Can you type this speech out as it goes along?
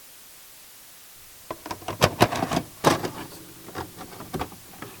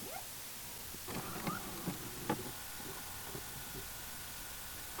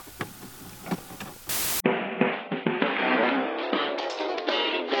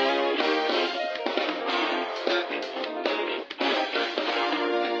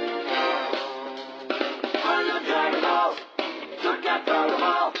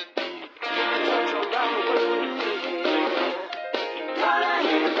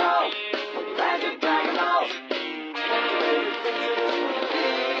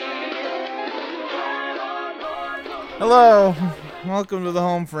Hello, welcome to the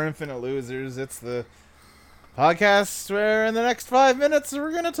Home for Infinite Losers. It's the podcast where in the next 5 minutes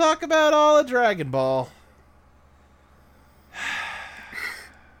we're going to talk about all of Dragon Ball.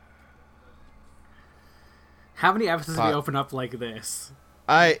 How many episodes do we open up like this?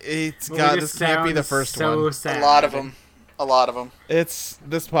 This can't be the first one. Sad. A lot of them. This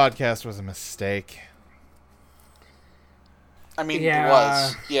podcast was a mistake. I mean, Yeah. it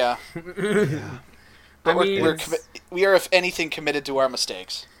was. Yeah. But I mean, we are, if anything, committed to our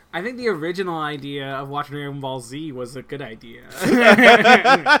mistakes. I think the original idea of watching Dragon Ball Z was a good idea.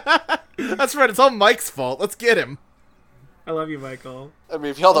 That's right, it's all Mike's fault. Let's get him. I love you, Michael. I mean,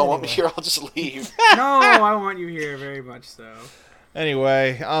 if y'all don't want me here, I'll just leave. No, I want you here very much so.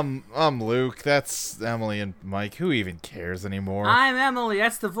 Anyway, I'm Luke. That's Emily and Mike. Who even cares anymore? I'm Emily.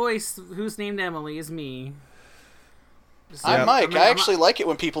 That's the voice who's named Emily is me. I'm Mike. I actually like it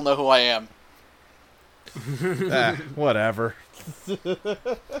when people know who I am. Whatever. See,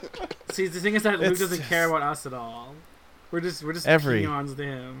 the thing is that Luke doesn't care about us at all. We're just peons to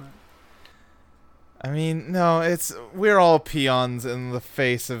him. I mean, no, we're all peons in the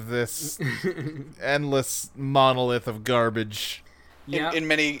face of this endless monolith of garbage. Yep. In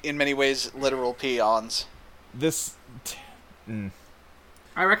many ways, literal peons.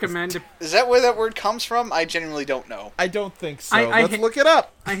 I recommend. Is that where that word comes from? I genuinely don't know. I don't think so. Let's look it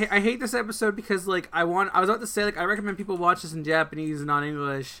up. I hate this episode because I was about to say I recommend people watch this in Japanese and not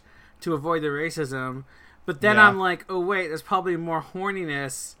English to avoid the racism, but then I'm like, oh wait, there's probably more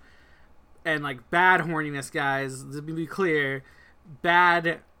horniness and bad horniness, guys. To be clear,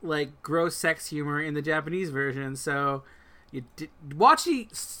 bad gross sex humor in the Japanese version. So watch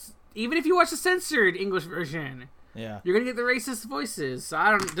even if you watch the censored English version. Yeah, you're gonna get the racist voices.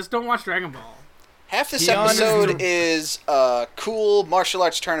 So don't watch Dragon Ball. Half this episode is a cool martial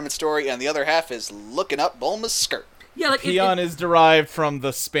arts tournament story, and the other half is looking up Bulma's skirt. Yeah, peon is derived from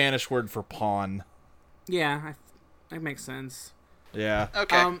the Spanish word for pawn. Yeah, that makes sense. Yeah.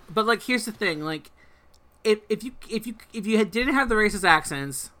 Okay. But here's the thing: if you didn't have the racist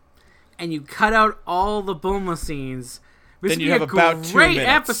accents, and you cut out all the Bulma scenes. This then you have about 2 minutes.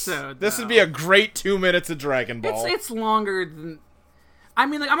 Episode. This would be a great 2 minutes of Dragon Ball. It's longer than. I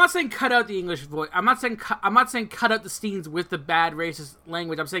mean, I'm not saying cut out the English voice. I'm not saying cut out the scenes with the bad racist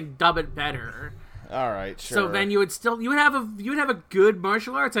language. I'm saying dub it better. All right, sure. So then you would have a good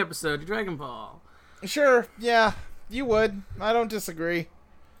martial arts episode of Dragon Ball. Sure, yeah, you would. I don't disagree.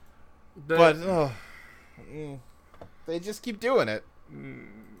 But they just keep doing it.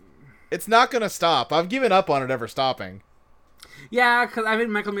 It's not gonna stop. I've given up on it ever stopping. Yeah, because I think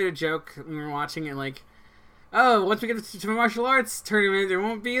Michael made a joke when we were watching it, once we get to the martial arts tournament, there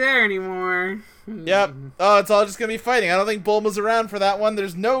won't be there anymore. Yep. Oh, it's all just going to be fighting. I don't think Bulma's around for that one.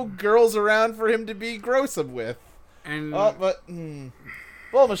 There's no girls around for him to be grossum with. But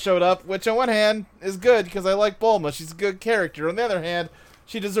Bulma showed up, which on one hand is good, because I like Bulma. She's a good character. On the other hand,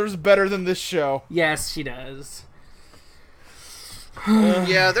 she deserves better than this show. Yes, she does.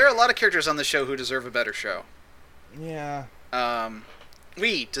 Yeah, there are a lot of characters on the show who deserve a better show. Yeah.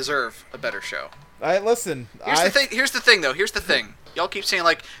 We deserve a better show. Here's the thing, though. Y'all keep saying,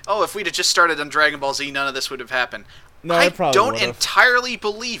 if we'd have just started on Dragon Ball Z, none of this would have happened. No, I probably don't would've. entirely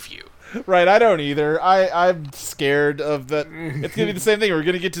believe you. Right, I don't either. I'm scared of that. It's going to be the same thing. We're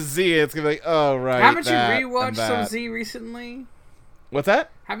going to get to Z, and it's going to be like, oh, right. Haven't you rewatched some Z recently? What's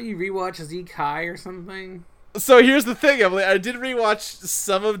that? Haven't you rewatched Z Kai or something? So here's the thing, Emily. I did rewatch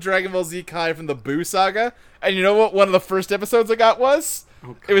some of Dragon Ball Z Kai from the Buu saga, and you know what one of the first episodes I got was?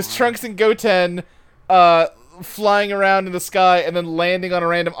 Oh, it was Trunks and Goten flying around in the sky and then landing on a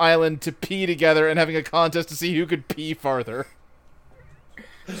random island to pee together and having a contest to see who could pee farther.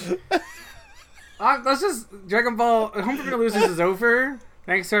 That's just Dragon Ball. Home for Losers is over.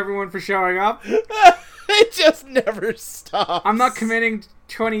 Thanks to everyone for showing up. It just never stops. I'm not committing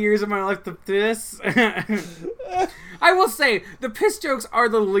 20 years of my life to this. I will say, the piss jokes are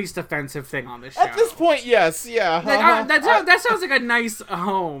the least offensive thing on this show. At this point, yes, yeah. That sounds like a nice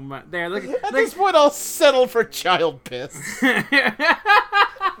home there. At this point, I'll settle for child piss.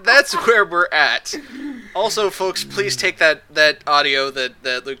 That's where we're at. Also, folks, please take that audio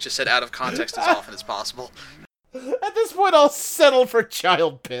that Luke just said out of context as often as possible. At this point, I'll settle for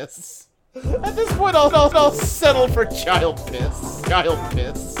child piss. At this point, I'll settle for child piss. Child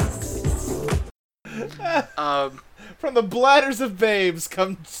piss. From the bladders of babes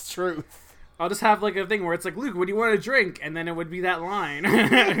comes truth. I'll just have a thing where it's Luke, what do you want to drink? And then it would be that line.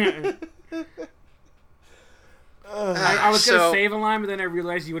 I was going to save a line, but then I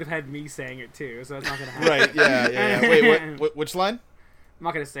realized you would have had me saying it too, so that's not going to happen. Right, yeah. Wait, which line? I'm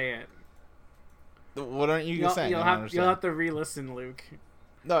not going to say it. What aren't you saying? You'll have to re-listen, Luke.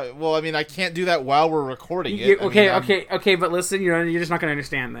 No, well, I mean, I can't do that while we're recording it. Okay, but listen, you're just not gonna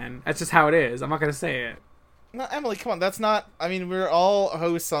understand. Then that's just how it is. I'm not gonna say it. No, Emily, come on. That's not. I mean, we're all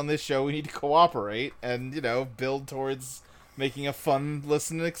hosts on this show. We need to cooperate and build towards making a fun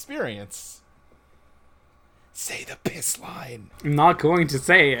listening experience. Say the piss line. I'm not going to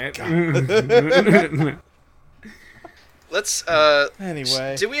say it. Let's.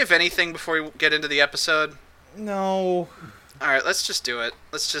 Anyway, do we have anything before we get into the episode? No. All right, let's just do it.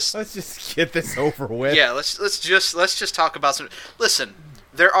 Let's just get this over with. Yeah, let's just talk about some. Listen,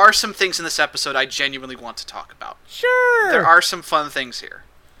 there are some things in this episode I genuinely want to talk about. Sure. There are some fun things here.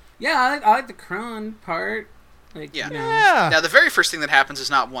 Yeah, I like the Kron part. Yeah. Now, the very first thing that happens is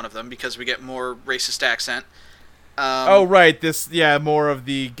not one of them because we get more racist accent. Oh right, more of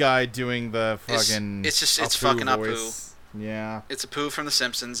the guy doing the fucking. It's fucking voice. Apu. Yeah. It's Apu from The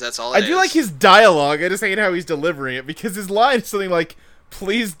Simpsons. That's all. I do like his dialogue. I just hate how he's delivering it because his line is something like,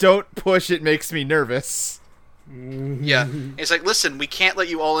 "Please don't push. It makes me nervous." Yeah, it's like, listen, we can't let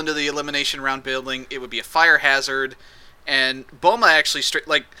you all into the elimination round building. It would be a fire hazard. And Bulma actually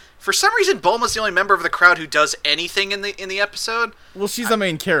for some reason, Bulma's the only member of the crowd who does anything in the episode. Well, she's the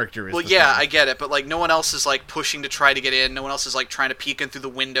main character. Well, yeah, I get it, but no one else is pushing to try to get in. No one else is trying to peek in through the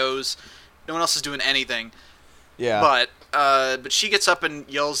windows. No one else is doing anything. Yeah. But she gets up and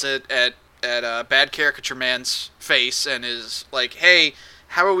yells at Bad Caricature Man's face and is like, "Hey,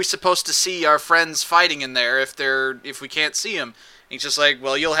 how are we supposed to see our friends fighting in there if we can't see them?" And he's just like,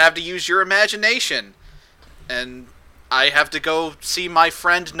 "Well, you'll have to use your imagination." And I have to go see my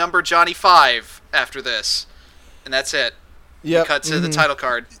friend number Johnny 5 after this. And that's it. Yeah. Cut to the title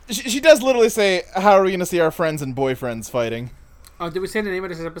card. She does literally say, "How are we going to see our friends and boyfriends fighting?" Oh, did we say the name of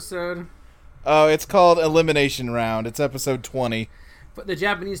this episode? Oh, it's called Elimination Round. It's episode 20. But the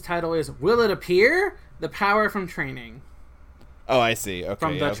Japanese title is Will It Appear? The Power from Training. Oh, I see. Okay,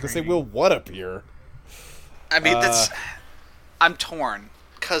 I was going to say, will what appear? I mean, I'm torn.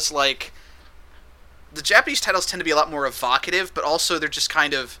 Because, the Japanese titles tend to be a lot more evocative, but also they're just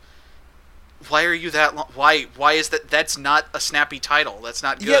kind of... Why are you that long? Why is that? That's not a snappy title. That's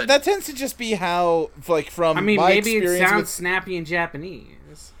not good. Yeah, that tends to just be how, from my maybe experience it sounds snappy in Japanese.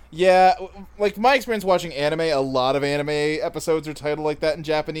 Yeah, my experience watching anime, a lot of anime episodes are titled like that in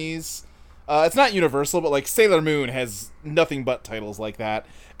Japanese. It's not universal, but Sailor Moon has nothing but titles like that.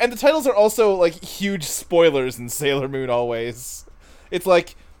 And the titles are also huge spoilers in Sailor Moon always. It's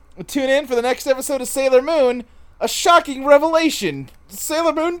tune in for the next episode of Sailor Moon, a shocking revelation.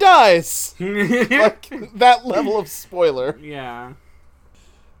 Sailor Moon dies. That level of spoiler. Yeah.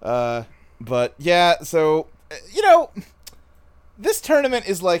 But yeah, so this tournament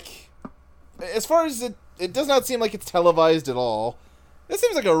is as far as it does not seem like it's televised at all. This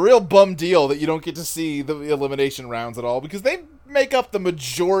seems like a real bum deal that you don't get to see the elimination rounds at all because they make up the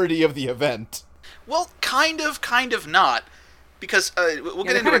majority of the event. Well, kind of not. Because we'll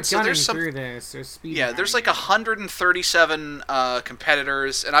get into it. So there's there's 137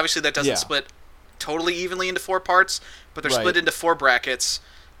 competitors, and obviously that doesn't split totally evenly into 4 parts, but they're split into 4 brackets.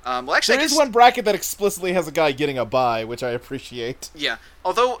 Well, actually, there is one bracket that explicitly has a guy getting a bye, which I appreciate. Yeah,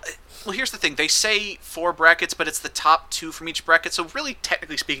 although, well, here's the thing: they say 4 brackets, but it's the top 2 from each bracket. So really,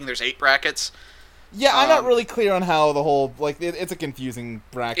 technically speaking, there's 8 brackets. Yeah, I'm not really clear on how the whole it's a confusing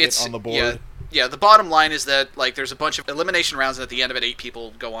bracket on the board. Yeah, the bottom line is that there's a bunch of elimination rounds, and at the end of it, 8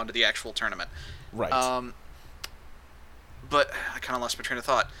 people go on to the actual tournament. Right. But I kind of lost my train of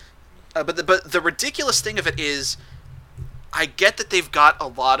thought. But the ridiculous thing of it is, I get that they've got a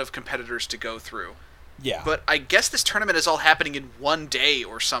lot of competitors to go through. Yeah. But I guess this tournament is all happening in one day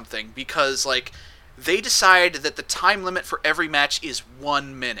or something because they decide that the time limit for every match is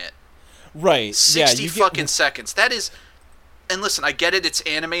 1 minute. Right. 60 fucking seconds. That is. And listen, I get it, it's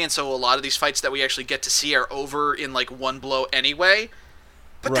anime, and so a lot of these fights that we actually get to see are over in, one blow anyway.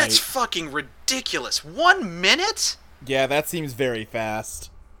 But that's fucking ridiculous. 1 minute? Yeah, that seems very fast.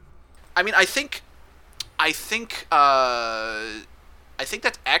 I mean, I think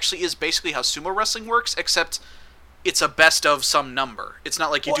that actually is basically how sumo wrestling works, except it's a best of some number. It's not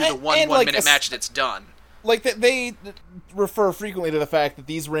like you do the one minute match and it's done. They refer frequently to the fact that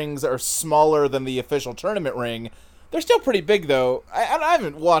these rings are smaller than the official tournament ring. They're still pretty big, though. I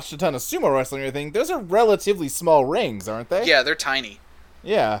haven't watched a ton of sumo wrestling or anything. Those are relatively small rings, aren't they? Yeah, they're tiny.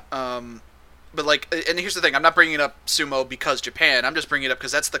 Yeah. But, and here's the thing. I'm not bringing up sumo because Japan. I'm just bringing it up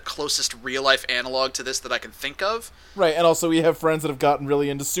because that's the closest real-life analog to this that I can think of. Right, and also we have friends that have gotten really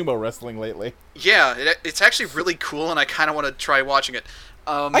into sumo wrestling lately. Yeah, it's actually really cool, and I kind of want to try watching it.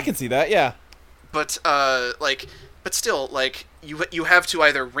 I can see that, yeah. But, but still, you have to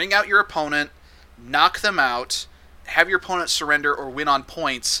either ring out your opponent, knock them out, have your opponent surrender or win on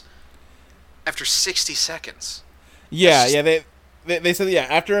points after 60 seconds. Yeah, They said,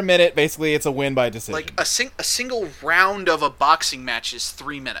 after a minute, basically, it's a win by decision. Like, a single round of a boxing match is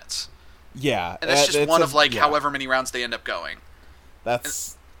 3 minutes. Yeah. And that's just one of, however many rounds they end up going.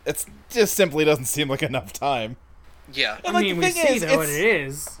 It just simply doesn't seem like enough time. Yeah. And, we see, though, what it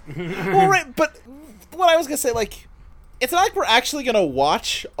is. Well, right, but what I was going to say, it's not like we're actually going to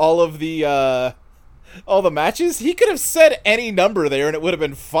watch all of the matches. He could have said any number there, and it would have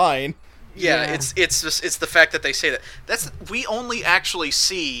been fine. Yeah, it's the fact that they say that. We only actually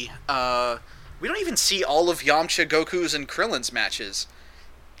see we don't even see all of Yamcha, Goku's, and Krillin's matches.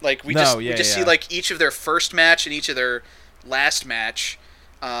 We just see each of their first match and each of their last match,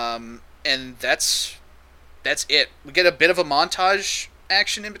 and that's it. We get a bit of a montage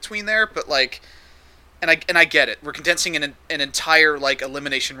action in between there, but and I get it. We're condensing an entire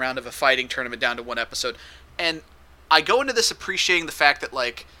elimination round of a fighting tournament down to one episode, and I go into this appreciating the fact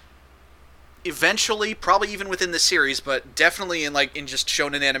that eventually, probably even within the series, but definitely in just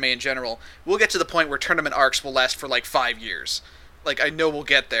shonen anime in general, we'll get to the point where tournament arcs will last for 5 years. I know we'll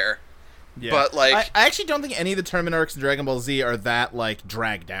get there. Yeah. But I actually don't think any of the tournament arcs in Dragon Ball Z are that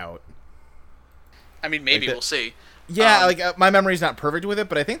dragged out. I mean, maybe we'll see. Yeah, my memory's not perfect with it,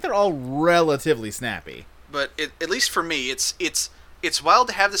 but I think they're all relatively snappy. But at least for me, it's wild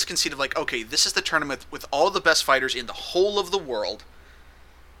to have this conceit of okay, this is the tournament with all the best fighters in the whole of the world.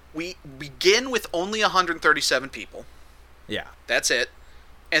 We begin with only 137 people. Yeah. That's it.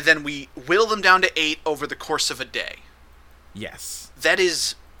 And then we whittle them down to 8 over the course of a day. Yes.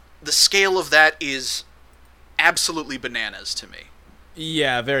 The scale of that is absolutely bananas to me.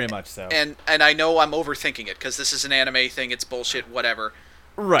 Yeah, very much so. And I know I'm overthinking it, because this is an anime thing, it's bullshit, whatever.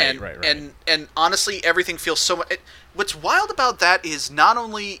 Right. And honestly, everything feels so much... What's wild about that is not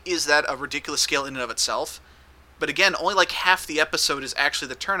only is that a ridiculous scale in and of itself, but again, only half the episode is actually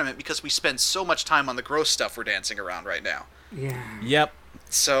the tournament because we spend so much time on the gross stuff we're dancing around right now. Yeah. Yep.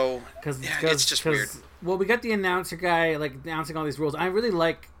 So, it's just weird. Well, we got the announcer guy, announcing all these rules. I really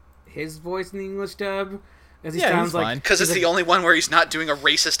like his voice in the English dub. As he sounds fine. Because it's the only one where he's not doing a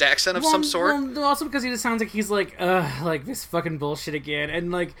racist accent of some sort. Well, also because he just sounds like he's this fucking bullshit again. And,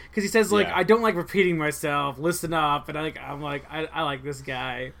 because he says, I don't like repeating myself, listen up. And I like this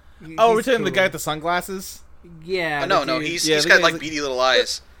guy. We're talking the guy with the sunglasses? Yeah. No, he's got beady little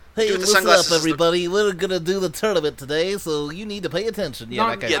eyes. Hey, listen up, everybody. We're gonna do the tournament today, so you need to pay attention.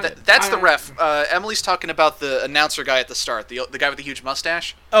 That's the ref. Emily's talking about the announcer guy at the start, the guy with the huge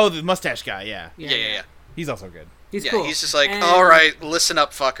mustache. Oh, the mustache guy, yeah. He's also good. He's cool. He's just all right, listen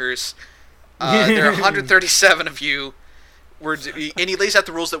up, fuckers. There are 137 of you. And he lays out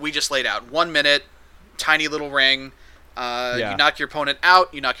the rules that we just laid out. 1 minute, tiny little ring. You knock your opponent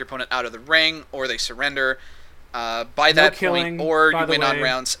out. You knock your opponent out of the ring, or they surrender. By that point, or you win on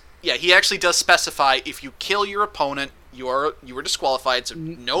rounds. Yeah, he actually does specify if you kill your opponent, you are disqualified. So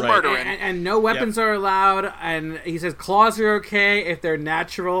no murdering, and no weapons are allowed. And he says claws are okay if they're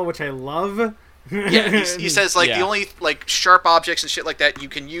natural, which I love. Yeah, he says the only sharp objects and shit like that you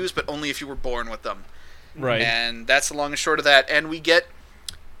can use, but only if you were born with them. Right. And that's the long and short of that. And we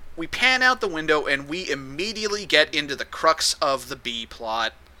pan out the window, and we immediately get into the crux of the B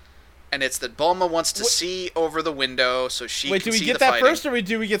plot. And it's that Bulma wants to see over the window so she can see the fighting. Wait, do we get that first, or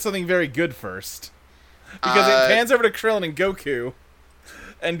do we get something very good first? Because it pans over to Krillin and Goku.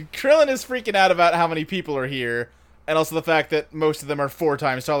 And Krillin is freaking out about how many people are here, and also the fact that most of them are 4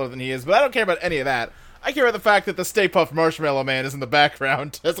 times taller than he is. But I don't care about any of that. I care about the fact that the Stay Puft Marshmallow Man is in the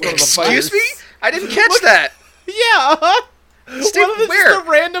background as one of the fighters. Excuse me? I didn't catch that. Yeah, one of the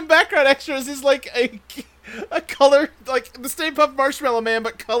random background extras is a color, the Stay Puft Marshmallow Man,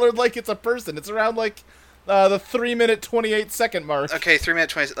 but colored like it's a person. It's around the 3-minute 28-second mark. Okay, 3-minute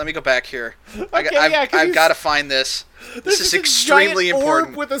 28. Let me go back here. I've got to find this. This is extremely important.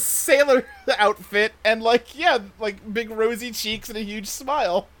 Orb with a sailor outfit and big rosy cheeks and a huge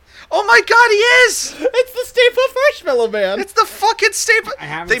smile. Oh my God, he is! It's the Stay Puft Marshmallow Man. It's the fucking Stay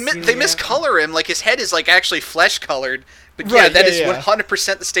Puft. They miscolor him. His head is actually flesh colored. But that is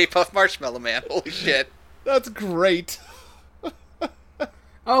 100% the Stay Puft Marshmallow Man. Holy shit. That's great.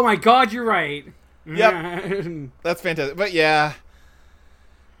 Oh my God, you're right. Yep. That's fantastic. But yeah,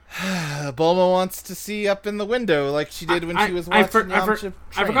 Bulma wants to see up in the window like she did when she was watching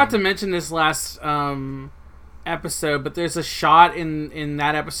I forgot to mention this last episode, but there's a shot in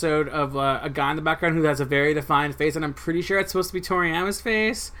that episode of a guy in the background who has a very defined face, and I'm pretty sure it's supposed to be Toriyama's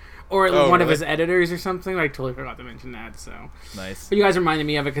face. Or one of his editors or something. I totally forgot to mention that, so... Nice. But you guys reminded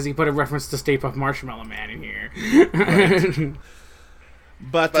me of it because he put a reference to Stay Puft Marshmallow Man in here. Right.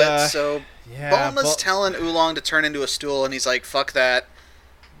 But so Bulma's telling Oolong to turn into a stool, and he's like, "Fuck that."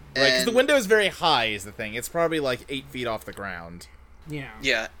 Right, because the window is very high. Is the thing? It's probably like 8 feet off the ground. Yeah.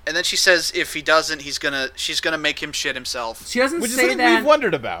 Yeah, and then she says if he doesn't, she's gonna make him shit himself. She doesn't Which say is something that. we've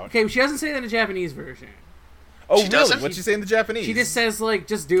wondered about. Okay, she doesn't say that in the Japanese version. Oh, She really? doesn't? What'd she say in the Japanese? She just says like,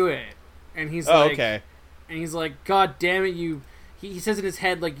 "Just do it," and he's Oh, like, okay. and he's like, "God damn it, you." He says in his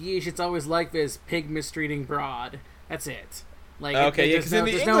head like, "Yeesh, it's always like this, pig mistreating broad." That's it. Like, Okay, yeah, because in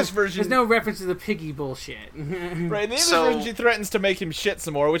the English version... There's no reference to the piggy bullshit. Right, in the English version, she threatens to make him shit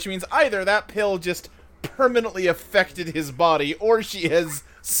some more, which means either that pill just permanently affected his body, or she has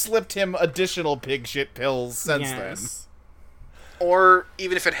slipped him additional pig shit pills since then. Or,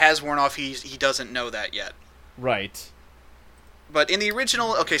 even if it has worn off, he doesn't know that yet. Right. But in the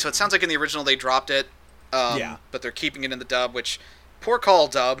original... Okay, so it sounds like in the original they dropped it. Yeah. But they're keeping it in the dub, which... Poor call,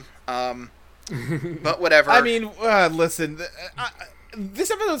 dub. But whatever. I mean, listen,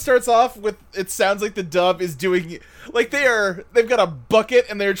 this episode starts off with, it sounds like the dub is doing, like they've got a bucket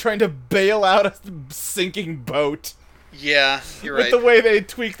and they're trying to bail out a sinking boat. Yeah, you're right. With the way they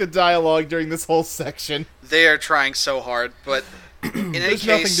tweak the dialogue during this whole section. They are trying so hard, but in any There's case...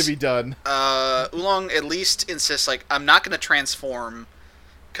 nothing to be done. Oolong at least insists, like, I'm not going to transform,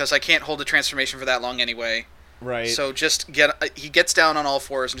 because I can't hold a transformation for that long anyway. Right. So he gets down on all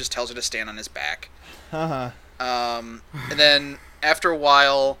fours and just tells her to stand on his back. Uh-huh. And then after a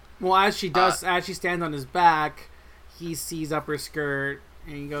while, well, as she stands on his back, he sees up her skirt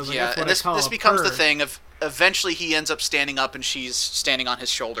and he goes, like, yeah, "That's what and I call this a becomes the perv." thing of eventually he ends up standing up and she's standing on his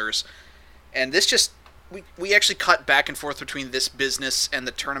shoulders, and this just we actually cut back and forth between this business and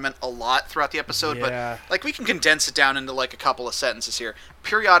the tournament a lot throughout the episode, Yeah. but like we can condense it down into like a couple of sentences here.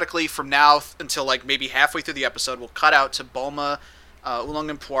 Periodically, from now until like maybe halfway through the episode, we'll cut out to Bulma, Oolong,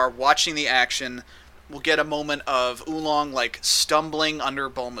 and Puar watching the action. We'll get a moment of Oolong like stumbling under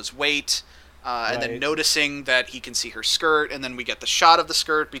Bulma's weight, and then noticing that he can see her skirt, and then we get the shot of the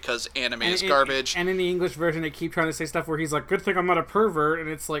skirt because anime is garbage. And in the English version, they keep trying to say stuff where he's like, "Good thing I'm not a pervert," and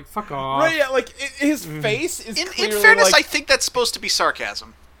it's like, "Fuck off." Right, yeah, like, his face is clearly, in fairness, like... I think that's supposed to be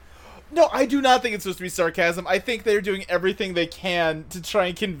sarcasm. No, I do not think it's supposed to be sarcasm. I think they're doing everything they can to try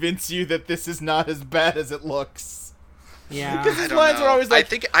and convince you that this is not as bad as it looks. Yeah. Because his lines are always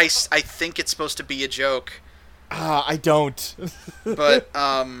like... I think it's supposed to be a joke. I don't. But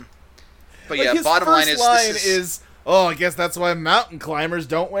like, yeah, his bottom first line is, oh, I guess that's why mountain climbers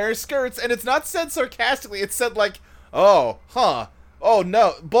don't wear skirts. And it's not said sarcastically. It's said like, oh, huh. Oh,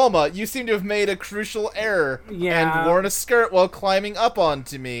 no. Bulma, you seem to have made a crucial error. Yeah. And worn a skirt while climbing up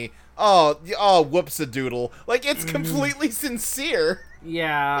onto me. Oh, whoops-a-doodle. Like, it's completely sincere.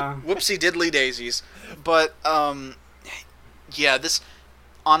 Yeah. Whoopsie diddly daisies. But, yeah, this,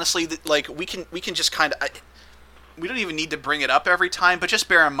 honestly, like, we can just kind of... We don't even need to bring it up every time, but just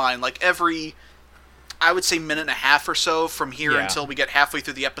bear in mind, like, every, I would say, minute and a half or so from here until we get halfway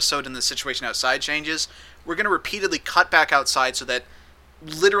through the episode and the situation outside changes, we're going to repeatedly cut back outside so that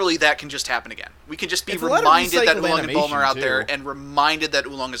literally that can just happen again. We can just be reminded that Oolong and Bulma are out there and reminded that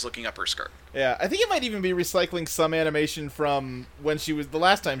Oolong is looking up her skirt. Yeah, I think it might even be recycling some animation from when she was, the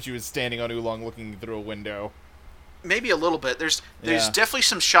last time she was standing on Oolong looking through a window. Maybe a little bit. There's definitely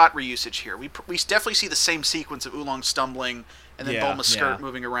some shot reusage here. We definitely see the same sequence of Oolong stumbling and then Bulma's skirt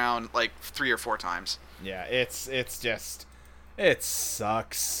moving around like 3 or 4 times. Yeah, it's just, it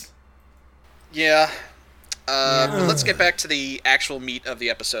sucks. Yeah. But let's get back to the actual meat of the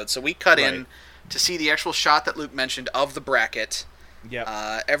episode. So we cut in to see the actual shot that Luke mentioned of the bracket.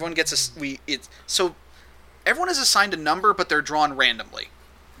 Yeah. Everyone gets so everyone is assigned a number, but they're drawn randomly.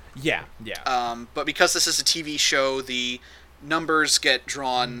 Yeah. But because this is a TV show, the numbers get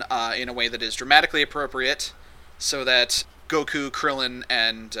drawn in a way that is dramatically appropriate, so that Goku, Krillin,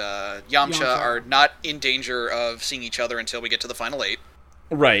 and Yamcha are not in danger of seeing each other until we get to the final 8.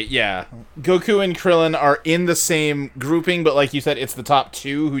 Right, yeah. Goku and Krillin are in the same grouping, but like you said, it's the top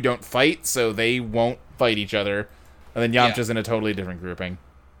 2 who don't fight, so they won't fight each other. And then Yamcha's in a totally different grouping.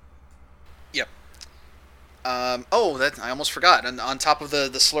 Yep. That I almost forgot. And on top of the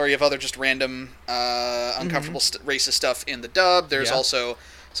slurry of other just random uncomfortable racist stuff in the dub, there's also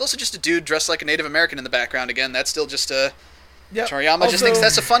just a dude dressed like a Native American in the background again. That's still just a... Yep. Toriyama just thinks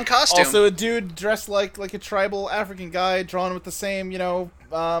that's a fun costume. Also a dude dressed like a tribal African guy, drawn with the same,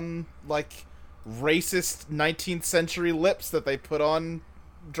 like racist 19th century lips that they put on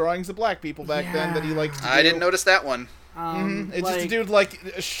drawings of black people back then that he liked to do. I didn't notice that one. It's just a dude like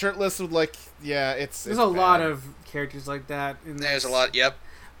shirtless with like, there's a lot of characters like that. There's a lot, yep.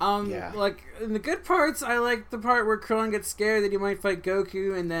 Like in the good parts, I like the part where Krillin gets scared that he might fight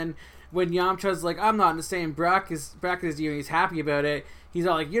Goku, and then when Yamcha's like, I'm not in the same bracket as you, and he's happy about it, he's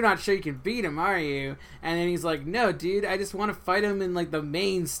all like, you're not sure you can beat him, are you? And then he's like, no, dude, I just want to fight him in like the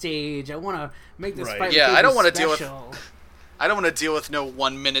main stage. I want to make this fight. Yeah, I don't want to deal with. I don't want to deal with no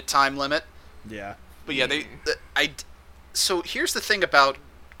 1 minute time limit. Yeah. But yeah, So here's the thing about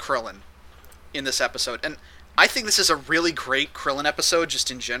Krillin in this episode, and I think this is a really great Krillin episode just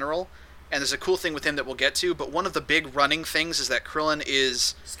in general. And there's a cool thing with him that we'll get to, but one of the big running things is that Krillin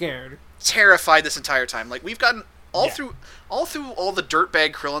is scared, terrified this entire time. Like we've gotten through all the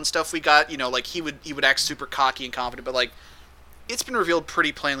dirtbag Krillin stuff we got, like he would act super cocky and confident, but like it's been revealed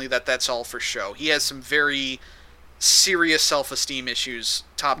pretty plainly that that's all for show. He has some very serious self-esteem issues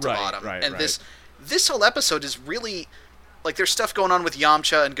top to bottom. And this whole episode is really like there's stuff going on with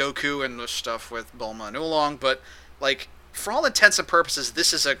Yamcha and Goku and there's stuff with Bulma and Oolong, but like for all intents and purposes,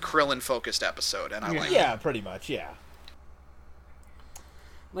 this is a Krillin-focused episode, and I like it. Yeah, pretty much, yeah.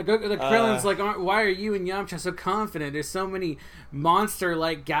 Like Krillin's like, why are you and Yamcha so confident? There's so many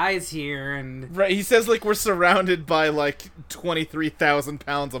monster-like guys here, and right. He says like we're surrounded by like 23,000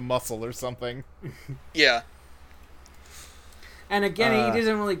 pounds of muscle or something. Yeah. And again, he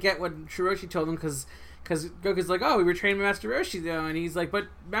doesn't really get what Shiroshi told him because Goku's like, oh, we were trained by Master Roshi though, and he's like, but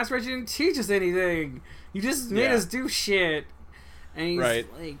Master Roshi didn't teach us anything. You just made us do shit. And he's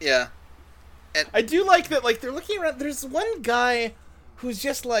like... Yeah. And I do like that, like, they're looking around... There's one guy who's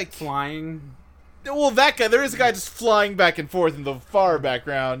just, like... Flying? Well, that guy... There is a guy just flying back and forth in the far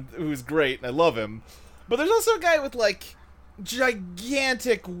background who's great, and I love him. But there's also a guy with, like,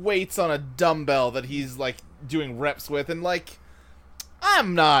 gigantic weights on a dumbbell that he's, like, doing reps with, and, like...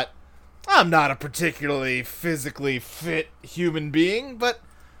 I'm not a particularly physically fit human being, but...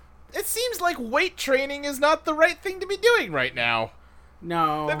 It seems like weight training is not the right thing to be doing right now.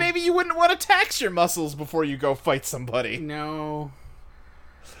 No. That maybe you wouldn't want to tax your muscles before you go fight somebody. No.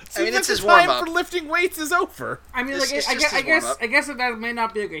 I mean, it's his warm-up. warm-up. For lifting weights is over. I mean, like, I guess that may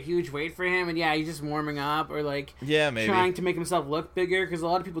not be like a huge weight for him, and yeah, he's just warming up or like trying to make himself look bigger. Because a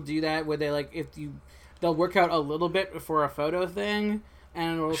lot of people do that where they like they'll work out a little bit before a photo thing,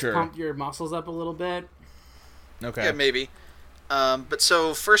 and it'll pump your muscles up a little bit. Okay. Yeah, maybe. But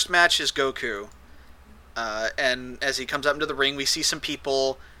so first match is Goku, and as he comes up into the ring, we see some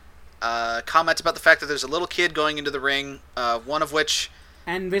people comment about the fact that there's a little kid going into the ring, one of which.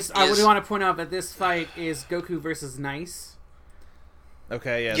 And this, I would want to point out that this fight is Goku versus Nice.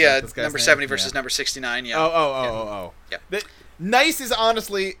 Okay, yeah. Yeah, number 70 versus number 69. Yeah. Oh. Yeah. Nice is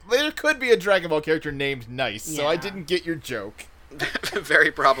honestly, there could be a Dragon Ball character named Nice, so I didn't get your joke.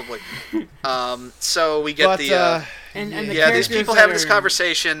 Very probably. So we get these people having this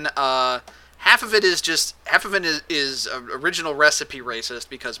conversation. Half of it is original recipe racist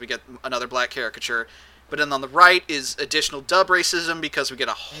because we get another black caricature, but then on the right is additional dub racism because we get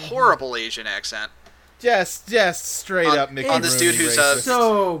a horrible Asian accent. Just straight up Mickey on this dude who's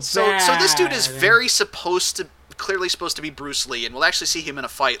so this dude is very clearly supposed to be Bruce Lee, and we'll actually see him in a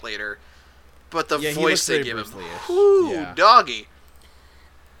fight later. But the voice they give him, doggy.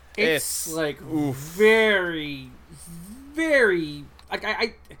 It's like very, very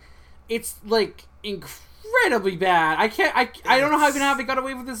like it's like incredibly bad. I don't know how they got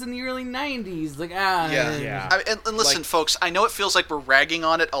away with this in the early '90s. Like yeah. And listen, folks, I know it feels like we're ragging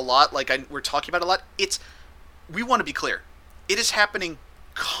on it a lot. Like we're talking about it a lot. We want to be clear. It is happening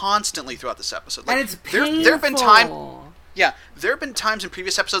constantly throughout this episode. Like, and it's painful. There have been times. Yeah, there have been times in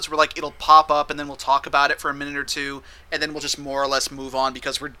previous episodes where like it'll pop up and then we'll talk about it for a minute or two and then we'll just more or less move on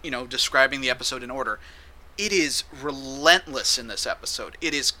because we're, describing the episode in order. It is relentless in this episode.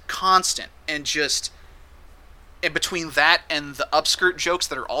 It is constant and between that and the upskirt jokes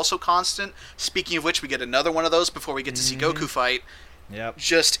that are also constant, speaking of which we get another one of those before we get to see Goku fight. Yep.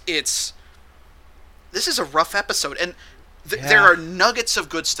 This is a rough episode and there are nuggets of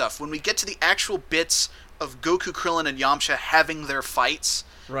good stuff. When we get to the actual bits of Goku, Krillin, and Yamcha having their fights,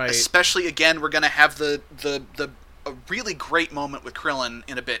 right? Especially again, we're gonna have a really great moment with Krillin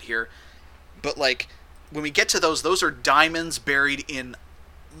in a bit here, but like when we get to those are diamonds buried in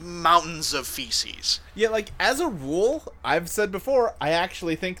mountains of feces. Yeah, like as a rule, I've said before, I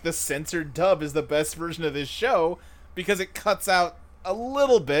actually think the censored dub is the best version of this show because it cuts out a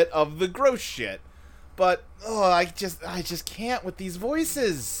little bit of the gross shit. But I just can't with these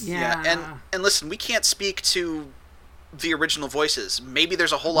voices. Yeah, and listen, we can't speak to the original voices. Maybe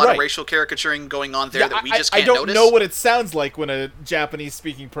there's a whole lot of racial caricaturing going on there that we just can't notice. I don't know what it sounds like when a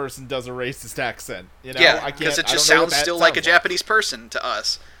Japanese-speaking person does a racist accent. Yeah, because it just sounds still like a Japanese person to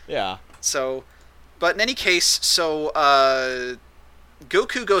us. Yeah. So, but in any case, Goku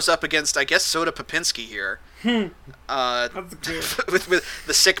goes up against, I guess, Soda Popinski here. with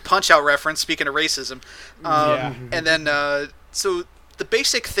the sick Punch-Out reference, speaking of racism. And then, so the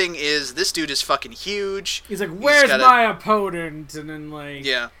basic thing is this dude is fucking huge. He's like, where's my opponent? And then, like...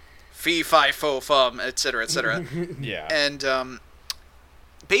 Yeah. Fee, fi, fo, fum, etc., etc. Yeah. And,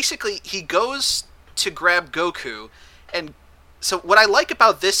 basically, he goes to grab Goku, and so what I like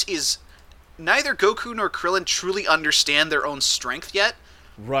about this is neither Goku nor Krillin truly understand their own strength yet.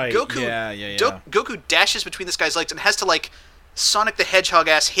 Right. Goku, Goku dashes between this guy's legs and has to, like, Sonic the Hedgehog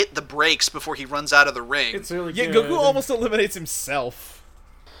ass hit the brakes before he runs out of the ring. It's really good. Goku almost eliminates himself.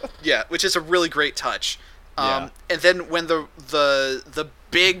 Yeah, which is a really great touch. And then when the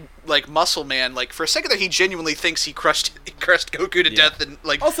big, like, muscle man, like, for a second there he genuinely thinks he crushed Goku to death, and,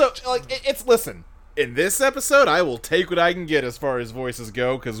 like... Also, like, listen, in this episode, I will take what I can get as far as voices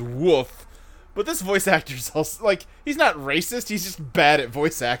go, because woof. But this voice actor's also, like, he's not racist, he's just bad at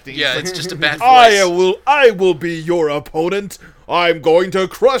voice acting. Yeah, like, it's just a bad voice. I will be your opponent. I'm going to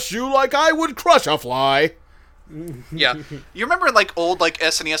crush you like I would crush a fly. Yeah. You remember in, like, old, like,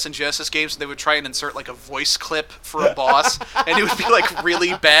 SNES and Genesis games, they would try and insert, like, a voice clip for a boss, and it would be, like,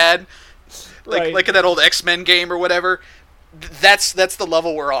 really bad? Like in that old X-Men game or whatever. That's the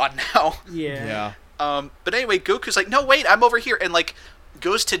level we're on now. Yeah. But anyway, Goku's like, no, wait, I'm over here, and, like,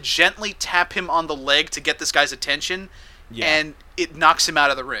 goes to gently tap him on the leg to get this guy's attention, and it knocks him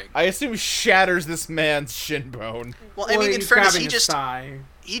out of the ring. I assume shatters this man's shin bone. Well, I mean, in fairness, he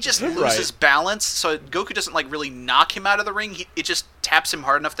just loses balance, so Goku doesn't, like, really knock him out of the ring. It just taps him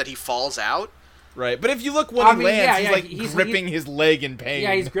hard enough that he falls out. Right, but if you look when he lands, he's gripping his leg in pain.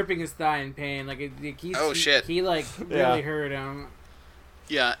 Yeah, he's gripping his thigh in pain. Like, shit. He like, really hurt him.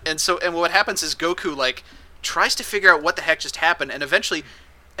 Yeah, and what happens is Goku, like, tries to figure out what the heck just happened, and eventually,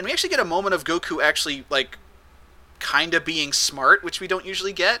 and we actually get a moment of Goku actually, like, kind of being smart, which we don't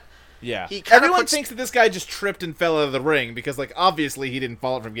usually get. Yeah. Everyone thinks that this guy just tripped and fell out of the ring, because, like, obviously he didn't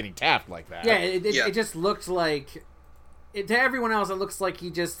fall from getting tapped like that. Yeah, it just looked like, to everyone else, it looks like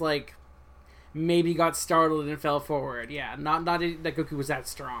he just, like, maybe got startled and fell forward. Yeah, not that Goku was that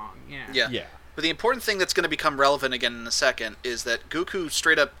strong. Yeah. But the important thing that's going to become relevant again in a second is that Goku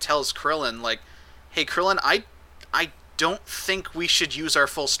straight up tells Krillin, like, hey, Krillin, I don't think we should use our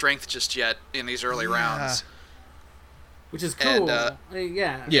full strength just yet in these early rounds. Which is cool. And,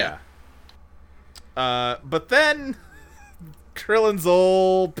 yeah. But then Krillin's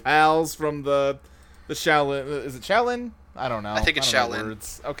old pals from the Shaolin... Is it Shaolin? I don't know. I think it's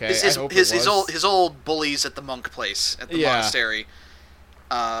Shaolin. Okay, his old bullies at the monk place, at the monastery.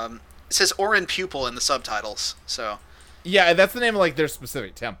 It says Orin Pupil in the subtitles, so... Yeah, that's the name of, like, their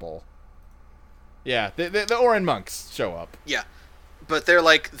specific temple. Yeah, the Orin monks show up. Yeah, but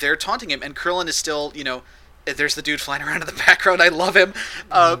they're taunting him, and Krillin is still, you know... There's the dude flying around in the background. I love him.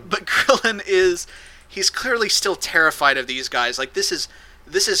 But Krillin he's clearly still terrified of these guys. Like, this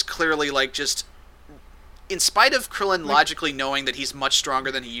is clearly, like, just... In spite of Krillin logically knowing that he's much stronger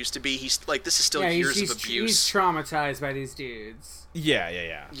than he used to be, he's, like, this is still years of abuse. He's traumatized by these dudes.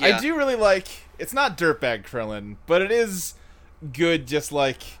 Yeah. I do really like... It's not dirtbag Krillin, but it is good just,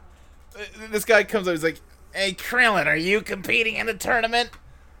 like... This guy comes up, he's like, hey, Krillin, are you competing in a tournament?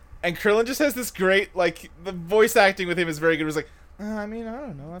 And Krillin just has this great, like, the voice acting with him is very good. It was like, I mean, I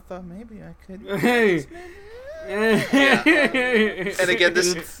don't know. I thought maybe I could. Hey. And again,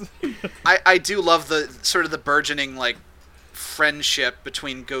 I do love the sort of the burgeoning, like, friendship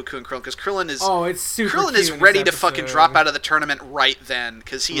between Goku and Krillin, because Krillin is ready to fucking drop out of the tournament right then,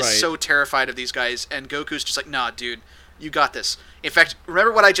 because he is so terrified of these guys, and Goku's just like, nah, dude, you got this. In fact,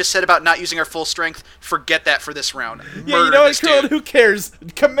 remember what I just said about not using our full strength? Forget that for this round. Yeah, you know what, Krillin, who cares?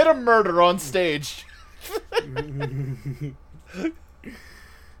 Commit a murder on stage.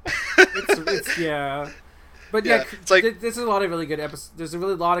 Yeah. But yeah, it's like, this is a lot of really good episodes. There's a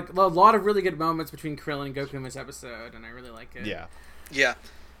lot of really good moments between Krillin and Goku in this episode, and I really like it. Yeah.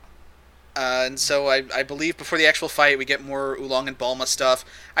 And so I believe before the actual fight, we get more Oolong and Bulma stuff.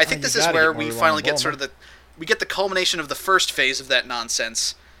 I think this is where we finally get sort of we get the culmination of the first phase of that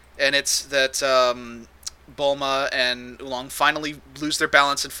nonsense, and it's that Bulma and Oolong finally lose their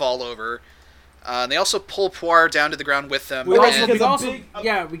balance and fall over. And they also pull Puar down to the ground with them. We get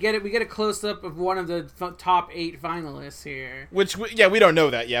a close up of one of the top 8 finalists here. Which we don't know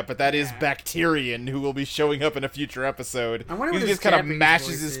that yet, but that is Bacterian, who will be showing up in a future episode. I wonder he just kind of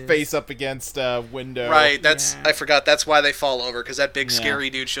mashes his face up against a window. Right, I forgot. That's why they fall over, because that big scary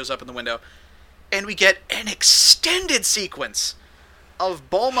dude shows up in the window. And we get an extended sequence of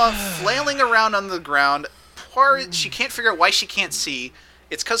Bulma flailing around on the ground. Puar, she can't figure out why she can't see.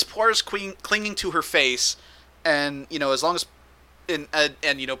 It's because Puar's clinging to her face, and, you know, as long as and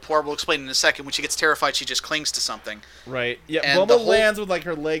Poor will explain in a second, when she gets terrified, she just clings to something. Right. Yeah, And Bulma lands with, like,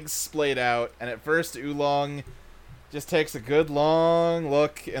 her legs splayed out, and at first Oolong just takes a good long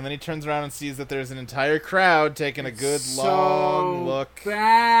look, and then he turns around and sees that there's an entire crowd taking a good long look.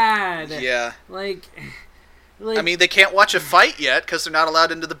 Bad. Yeah. Like, I mean, they can't watch a fight yet because they're not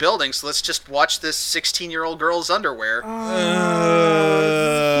allowed into the building, so let's just watch this 16-year-old girl's underwear. Huge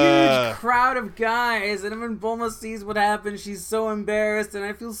crowd of guys, and when Bulma sees what happened, she's so embarrassed, and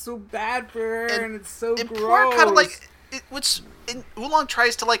I feel so bad for her, and it's so gross. Poor kind of like... Oolong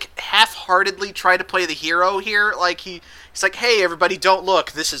tries to, like, half-heartedly try to play the hero here. Like, he's like, hey, everybody, don't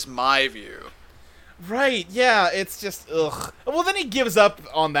look. This is my view. Right, yeah, it's just, ugh. Well, then he gives up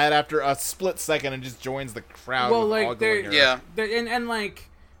on that after a split second and just joins the crowd. Well, with like, ogling her. Yeah. And like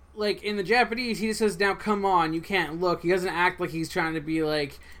in the Japanese, he just says, now come on, you can't look. He doesn't act like he's trying to be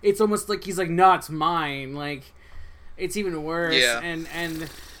like, it's almost like he's like, no, it's mine. Like, it's even worse. Yeah. And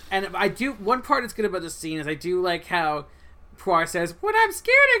I do, one part that's good about this scene is I do like how Poir says, when I'm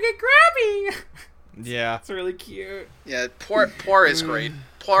scared, I get grabby. Yeah. It's really cute. Yeah, Poir is great.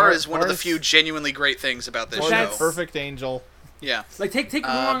 Poir is one of the few genuinely great things about this show. Perfect angel. Yeah. Like, take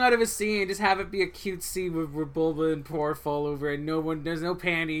Oolong out of his scene and just have it be a cute scene where Bulma and Poir fall over and there's no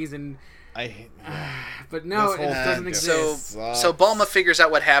panties and... but no, it doesn't exist. So Bulma figures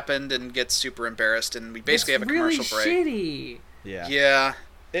out what happened and gets super embarrassed, and we basically have a commercial break. It's really shitty. Yeah.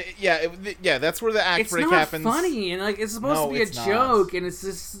 That's where the act break happens. It's not funny, and like it's supposed to be a joke, and it's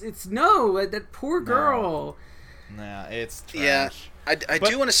just that poor girl. Nah, it's trash. Yeah, I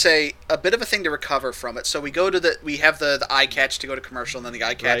do want to say a bit of a thing to recover from it. So we have the eye catch to go to commercial, and then the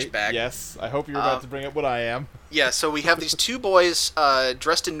eye catch back. Yes, I hope you're about to bring up what I am. Yeah, so we have these two boys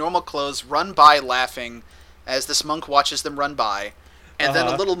dressed in normal clothes run by laughing as this monk watches them run by, and then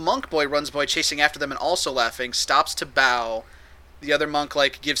a little monk boy runs by chasing after them and also laughing, stops to bow. The other monk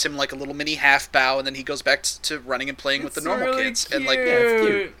gives him like a little mini half bow, and then he goes back to running and playing with the normal really kids. Cute. And it's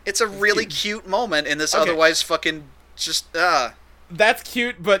cute. It's a really cute moment in this otherwise fucking just That's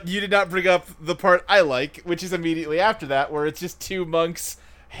cute, but you did not bring up the part I like, which is immediately after that, where it's just two monks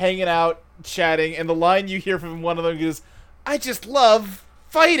hanging out, chatting, and the line you hear from one of them is, "I just love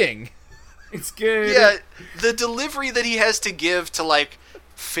fighting." It's good. Yeah, the delivery that he has to give to like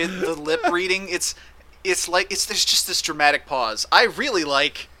fit the lip reading, there's just this dramatic pause. I really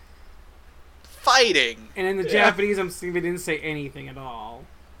like fighting. And in the Japanese, I'm seeing they didn't say anything at all.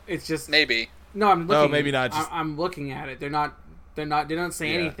 It's just maybe. No, I'm looking. No, maybe not. I'm looking at it. They don't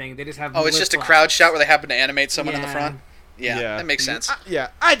say anything. They just have. Oh, it's just a crowd shot where they happen to animate someone in the front. Yeah, that makes sense.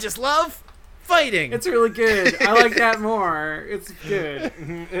 I just love fighting. It's really good. I like that more. It's good.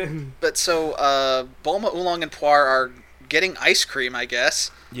 But so Bulma, Oolong, and Poir are getting ice cream, I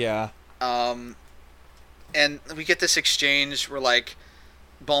guess. Yeah. And we get this exchange where, like,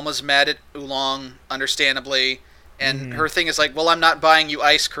 Bulma's mad at Oolong, understandably, and her thing is like, well, I'm not buying you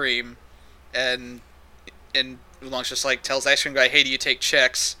ice cream. And Oolong's just like, tells the ice cream guy, hey, do you take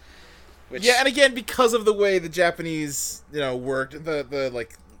checks? Which... Yeah, and again, because of the way the Japanese, worked, the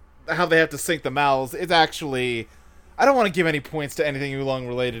like, how they have to sync the mouths, it's actually... I don't want to give any points to anything Oolong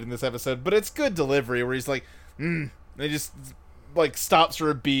related in this episode, but it's good delivery, where he's like, and he just, like, stops for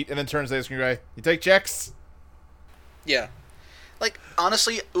a beat, and then turns to the ice cream guy, you take checks? Yeah. Like,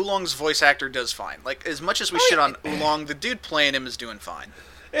 honestly, Oolong's voice actor does fine. Like, as much as we shit on Oolong, the dude playing him is doing fine.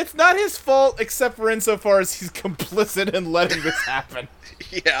 It's not his fault, except for insofar as he's complicit in letting this happen.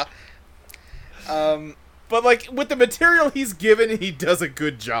 Yeah. But, like, with the material he's given, he does a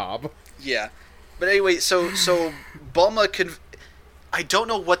good job. Yeah. But anyway, so Bulma I don't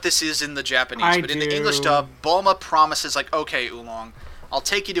know what this is in the Japanese, but in the English dub, Bulma promises, like, okay, Oolong, I'll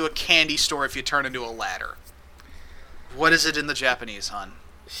take you to a candy store if you turn into a ladder. What is it in the Japanese, hon?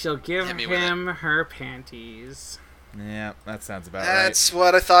 She'll give him her panties. Yeah, that sounds about right. That's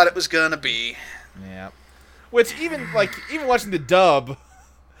what I thought it was gonna be. Yeah. Which, even watching the dub,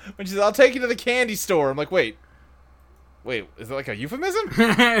 when she says, I'll take you to the candy store, I'm like, wait, is it like a euphemism?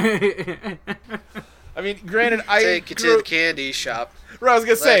 I mean, granted, take you to the candy shop. Right, I was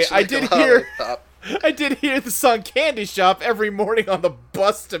gonna say, I did hear the song Candy Shop every morning on the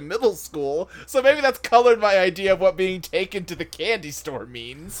bus to middle school, so maybe that's colored my idea of what being taken to the candy store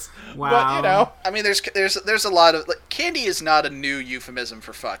means. Wow. But, I mean, there's a lot of... Like, candy is not a new euphemism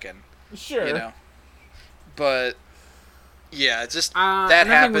for fucking. Sure. But, yeah, it's just... that happens.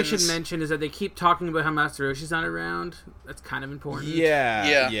 Another thing we should mention is that they keep talking about how Master Roshi's not around. That's kind of important.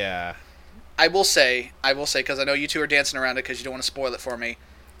 Yeah. I will say, because I know you two are dancing around it because you don't want to spoil it for me.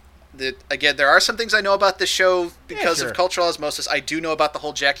 again, there are some things I know about this show because sure. of cultural osmosis. I do know about the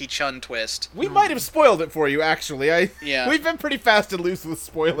whole Jackie Chun twist. We might have spoiled it for you, actually. Yeah. We've been pretty fast and loose with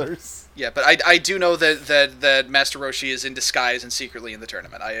spoilers. Yeah, but I do know that Master Roshi is in disguise and secretly in the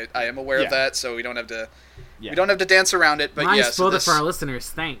tournament. I am aware of that, so we don't have to dance around it. But I yeah, spoiled it for our listeners.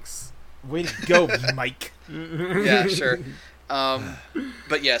 Thanks. Way to go, Mike. Yeah, sure.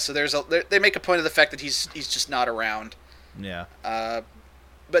 But yeah, so they make a point of the fact that he's just not around. Yeah.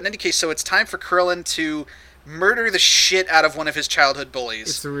 But in any case, so it's time for Krillin to murder the shit out of one of his childhood bullies.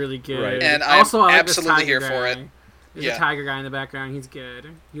 It's really good. Right. And I'm also, I like absolutely here guy. for it. There's a tiger guy in the background. He's good.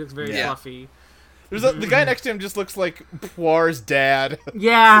 He looks very fluffy. There's the guy next to him just looks like Poir's dad.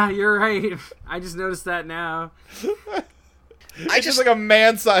 Yeah, you're right. I just noticed that now. It's just like a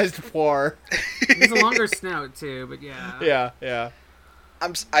man-sized Poir. He's a longer snout too, but yeah. Yeah.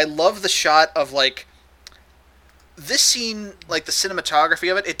 I love the shot of like this scene, like the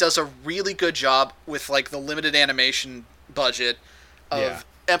cinematography of it. It does a really good job with like the limited animation budget of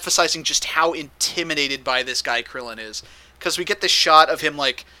emphasizing just how intimidated by this guy Krillin is. Because we get this shot of him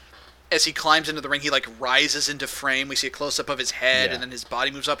like as he climbs into the ring, he like rises into frame. We see a close up of his head, and then his body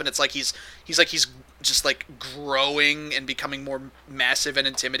moves up, and it's like he's just like growing and becoming more massive and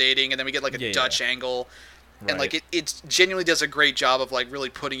intimidating. And then we get like a Dutch angle. And like it genuinely does a great job of like really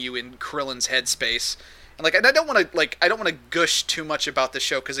putting you in Krillin's headspace. And like I don't want to gush too much about this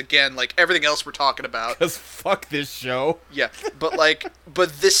show because again, like everything else we're talking about. Because fuck this show. Yeah, but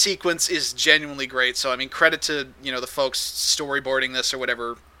this sequence is genuinely great. So I mean, credit to the folks storyboarding this or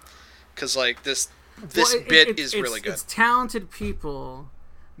whatever, because like this bit is really good. It's talented people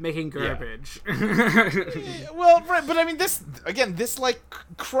making garbage. Well, right, but I mean, this like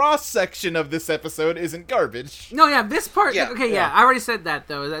cross section of this episode isn't garbage. No, yeah, this part. Yeah. Okay, yeah, I already said that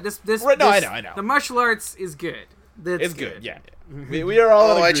though. That this. Right, no, I know. The martial arts is good. It's good. Yeah, we are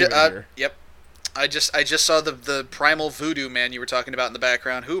all in agreement here. Yep. I just saw the primal voodoo man you were talking about in the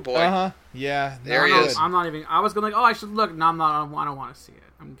background. Who boy? Yeah. There he is. I'm not even. I was going like, oh, I should look. No, I'm not. I don't want to see it.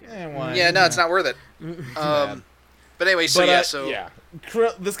 I'm good. No, it's not worth it. But anyway,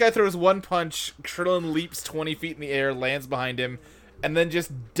 this guy throws one punch, Krillin leaps 20 feet in the air, lands behind him, and then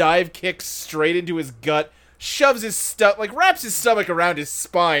just dive kicks straight into his gut, shoves his wraps his stomach around his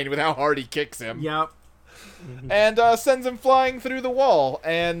spine with how hard he kicks him. Yep. And sends him flying through the wall,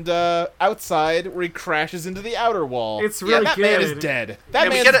 and outside, where he crashes into the outer wall. It's really that good. man is dead. That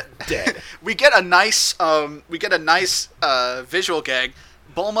man's dead. We get a nice visual gag.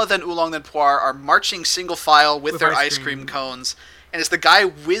 Bulma, then Oolong, then Poir are marching single file with their ice cream cones. And as the guy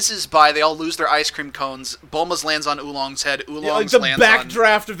whizzes by, they all lose their ice cream cones. Bulma's lands on Oolong's head. Oolong's lands on... the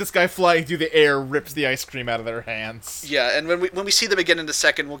backdraft of this guy flying through the air rips the ice cream out of their hands. Yeah, and when we see them again in a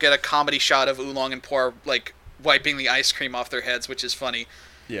second, we'll get a comedy shot of Oolong and Poir, like, wiping the ice cream off their heads, which is funny.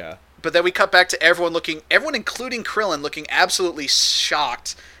 Yeah. But then we cut back to everyone including Krillin, looking absolutely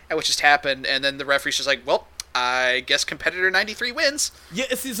shocked at what just happened. And then the referee's just like, well... I guess competitor 93 wins.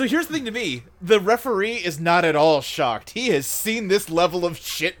 Yeah, see, so here's the thing to me. The referee is not at all shocked. He has seen this level of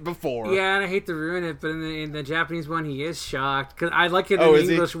shit before. Yeah, and I hate to ruin it, but in the Japanese one, he is shocked. Because I like it in the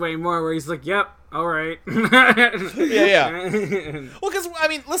English way more, where he's like, yep, all right. Yeah. Well, because, I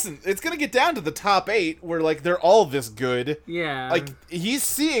mean, listen, it's going to get down to the top 8, where, like, they're all this good. Yeah. Like, he's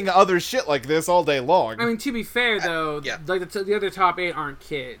seeing other shit like this all day long. I mean, to be fair, though, like the other top 8 aren't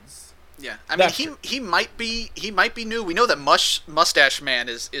kids. Yeah, I mean he might be new. We know that Mustache Man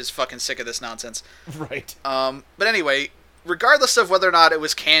is fucking sick of this nonsense. Right. But anyway, regardless of whether or not it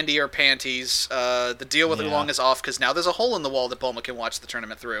was candy or panties, the deal with Oolong is off because now there's a hole in the wall that Bulma can watch the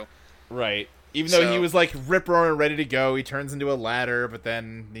tournament through. Right. Even though he was like rip-roaring ready to go, he turns into a ladder, but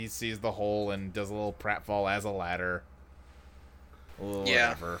then he sees the hole and does a little pratfall as a ladder.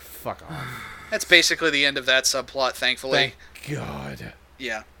 Whatever. Fuck off. That's basically the end of that subplot, thankfully. Thank God.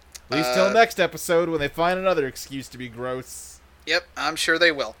 Yeah. At least till next episode when they find another excuse to be gross. Yep, I'm sure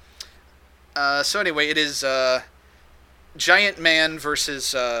they will. So anyway, it is Giant Man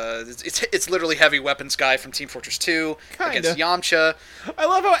versus it's literally Heavy Weapons Guy from Team Fortress 2 against Yamcha. I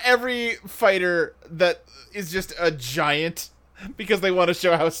love how every fighter that is just a giant because they want to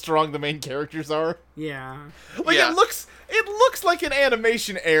show how strong the main characters are. Yeah. Like it looks like an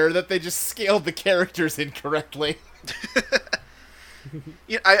animation error that they just scaled the characters incorrectly.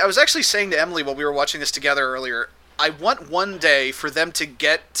 I was actually saying to Emily while we were watching this together earlier, I want one day for them to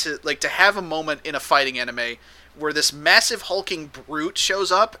get to, like, to have a moment in a fighting anime where this massive hulking brute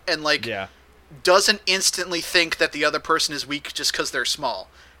shows up and, like, doesn't instantly think that the other person is weak just because they're small.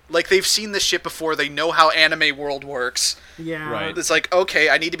 Like, they've seen this shit before. They know how anime world works. Yeah. Right. It's like, okay,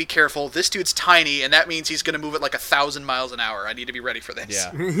 I need to be careful. This dude's tiny, and that means he's going to move at like 1,000 miles an hour. I need to be ready for this.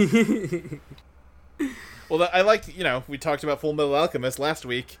 Yeah. Well, I like, we talked about Full Metal Alchemist last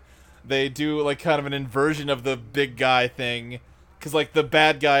week. They do, like, kind of an inversion of the big guy thing. Because, like, the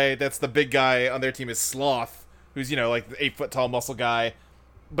bad guy that's the big guy on their team is Sloth, who's, like, the 8-foot-tall muscle guy.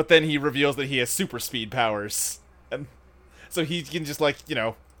 But then he reveals that he has super speed powers. And so he can just, like,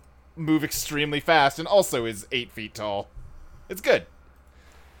 move extremely fast and also is 8 feet tall. It's good.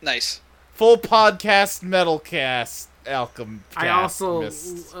 Nice. Full podcast Metalcast Alchem.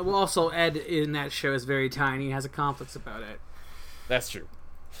 Also Ed in that show is very tiny. He has a complex about it. That's true.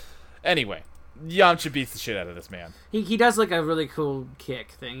 Anyway, Yamcha beats the shit out of this man. He does like a really cool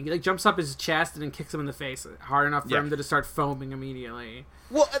kick thing. He like jumps up his chest and then kicks him in the face hard enough for him to just start foaming immediately.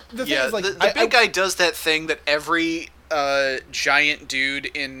 Well, the thing is, like, the big guy does that thing that every giant dude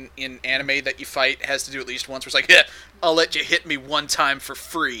in anime that you fight has to do at least once, where it's like, yeah, I'll let you hit me one time for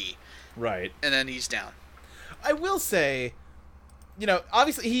free. Right. And then he's down. I will say,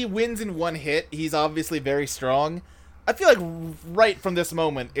 obviously he wins in one hit. He's obviously very strong. I feel like right from this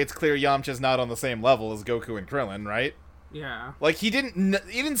moment, it's clear Yamcha's not on the same level as Goku and Krillin, right? Yeah. Like, he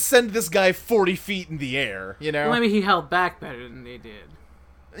didn't send this guy 40 feet in the air, Well, maybe he held back better than they did.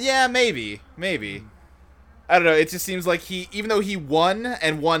 Yeah, maybe. I don't know, it just seems like even though he won,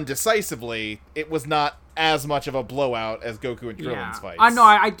 and won decisively, it was not as much of a blowout as Goku and Krillin's fights.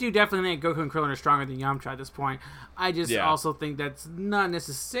 I do definitely think Goku and Krillin are stronger than Yamcha at this point. I just also think that's not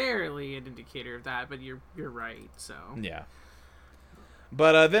necessarily an indicator of that, but you're right, so. Yeah.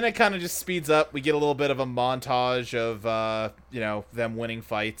 But then it kind of just speeds up. We get a little bit of a montage of, them winning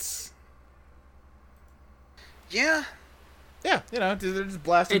fights. Yeah. Yeah, they're just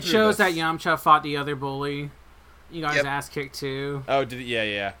blasting It through shows this. that Yamcha fought the other bully. He got his ass kicked, too. Oh, did he?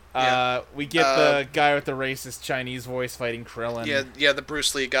 Yeah. We get the guy with the racist Chinese voice fighting Krillin. Yeah, the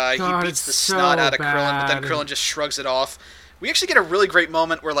Bruce Lee guy. God, he beats the so snot out of bad. Krillin, but then Krillin just shrugs it off. We actually get a really great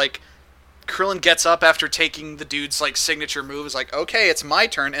moment where, like, Krillin gets up after taking the dude's, like, signature move. Is like, okay, it's my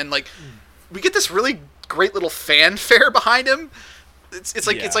turn. And, like, we get this really great little fanfare behind him. It's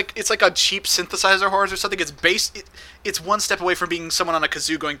like a cheap synthesizer horse or something. It's one step away from being someone on a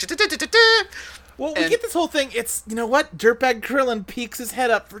kazoo going da-da-da-da-da. Well, we get this whole thing. It's, Dirtbag Krillin peeks his head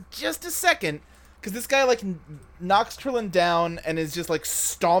up for just a second, because this guy, like, knocks Krillin down and is just, like,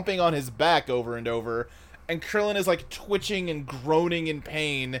 stomping on his back over and over, and Krillin is, like, twitching and groaning in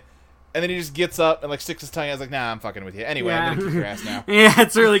pain, and then he just gets up and, like, sticks his tongue out. He's like, nah, I'm fucking with you. Anyway, I'm gonna kick your ass now. Yeah,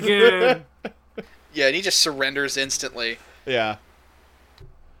 it's really good. Yeah, and he just surrenders instantly. Yeah.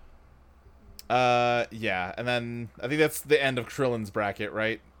 And then I think that's the end of Krillin's bracket,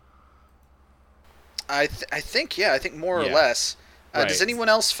 right? I think more or less. Right. Does anyone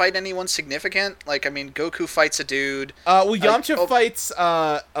else fight anyone significant? Like, I mean, Goku fights a dude. Yamcha fights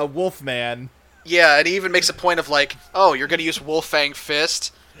a Wolfman. Yeah, and he even makes a point of like, oh, you're gonna use Wolfang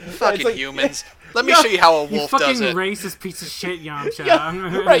Fist? Fucking like, humans. Let me show you how a you wolf does it. fucking racist piece of shit,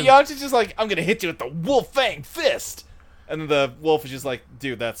 Yamcha. Right, Yamcha's just like, I'm gonna hit you with the Wolfang Fist! And then the wolf is just like,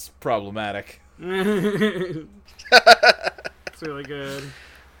 dude, that's problematic. It's really good.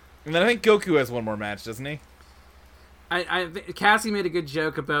 And then I think Goku has one more match, doesn't he? Cassie made a good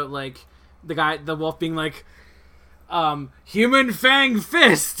joke about, like, the wolf being like, human fang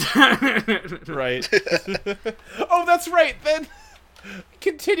fist! Right. Oh, that's right, then,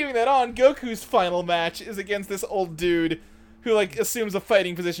 continuing that on, Goku's final match is against this old dude who, like, assumes a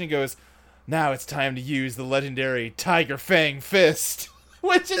fighting position and goes, now it's time to use the legendary Tiger Fang Fist.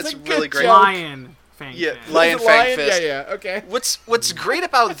 Which is a good really great. joke. Lion Fang Fist. Lion Fang Fist. Yeah, okay. What's great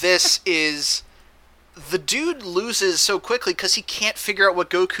about this is the dude loses so quickly because he can't figure out what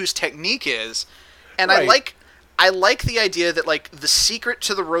Goku's technique is, and Right. I like the idea that, like, the secret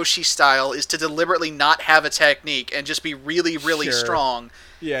to the Roshi style is to deliberately not have a technique and just be really, really Sure. strong.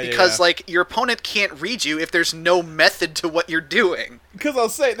 Yeah, because like your opponent can't read you if there's no method to what you're doing. Because I'll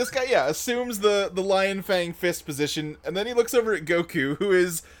say, this guy, assumes the Lion Fang Fist position, and then he looks over at Goku, who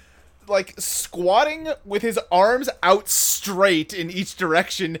is, like, squatting with his arms out straight in each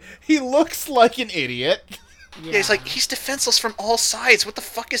direction. He looks like an idiot. Yeah, he's like, he's defenseless from all sides. What the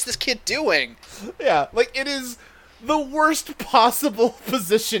fuck is this kid doing? Yeah, like, it is the worst possible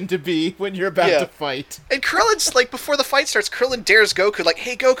position to be when you're about to fight. And Krillin's, like, before the fight starts, Krillin dares Goku, like,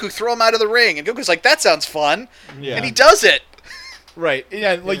 hey, Goku, throw him out of the ring. And Goku's like, that sounds fun. Yeah. And he does it. Right.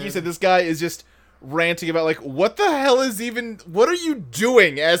 Yeah, like you said, this guy is just ranting about, like, what are you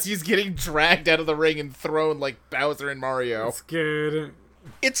doing as he's getting dragged out of the ring and thrown like Bowser and Mario? It's good.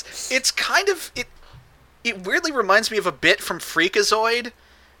 It's kind of, it weirdly reminds me of a bit from Freakazoid,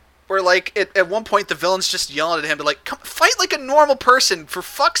 Where, like, at one point, the villain's just yelling at him to, like, come fight like a normal person, for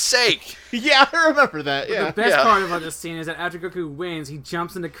fuck's sake. Yeah, I remember that, yeah. The best part about this scene is that after Goku wins, he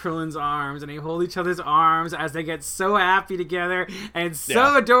jumps into Krillin's arms, and they hold each other's arms as they get so happy together, and it's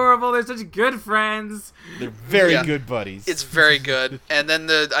so adorable. They're such good friends. They're very good buddies. It's very good. And then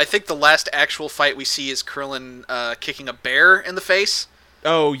I think the last actual fight we see is Krillin kicking a bear in the face.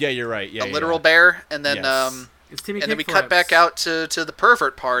 Oh, yeah, you're right. Yeah, a literal bear. And then... Yes. And then we cut back out to the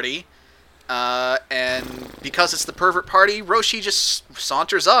pervert party, and because it's the pervert party, Roshi just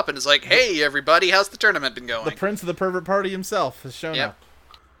saunters up and is like, "Hey, everybody, how's the tournament been going?" The prince of the pervert party himself has shown up.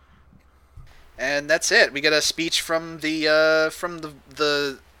 And that's it. We get a speech from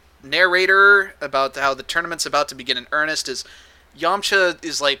the narrator about how the tournament's about to begin in earnest. As Yamcha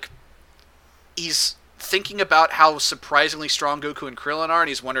is like, he's thinking about how surprisingly strong Goku and Krillin are, and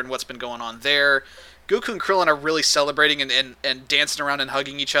he's wondering what's been going on there. Goku and Krillin are really celebrating and dancing around and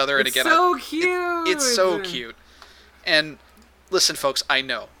hugging each other. It's so cute. It's so cute. And listen, folks, I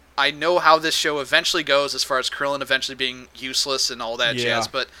know how this show eventually goes as far as Krillin eventually being useless and all that jazz,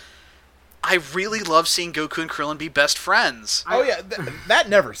 but I really love seeing Goku and Krillin be best friends. Oh, yeah, that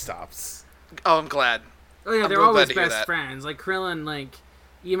never stops. Oh, I'm glad. Oh, yeah, they're always best friends. Like, Krillin, like,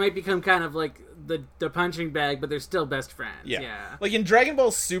 you might become kind of like the punching bag, but they're still best friends. Yeah. Like in Dragon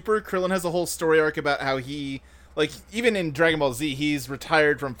Ball Super, Krillin has a whole story arc about how he, like, even in Dragon Ball Z, he's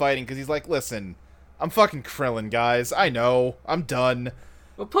retired from fighting because he's like, listen, I'm fucking Krillin, guys. I know. I'm done.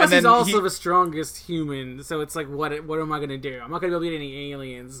 Well, plus he's also the strongest human, so it's like, what am I gonna do? I'm not gonna go beat any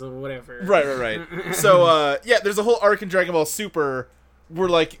aliens or whatever. Right. So, there's a whole arc in Dragon Ball Super where,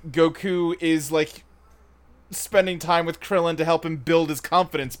 like, Goku is, like, spending time with Krillin to help him build his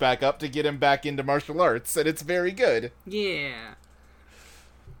confidence back up to get him back into martial arts, and it's very good. Yeah.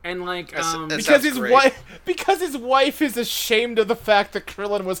 And like because his wife is ashamed of the fact that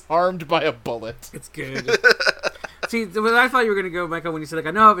Krillin was harmed by a bullet. It's good. See, what I thought you were gonna go back on when you said, like,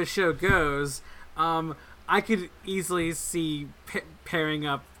 I know how the show goes. I could easily see pairing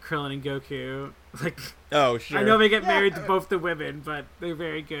up Krillin and Goku. Like, oh, sure. I know they get married to both the women, but they're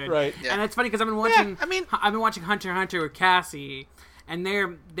very good. Right. Yeah. And it's funny because I've been watching. I've been watching Hunter x Hunter with Cassie, and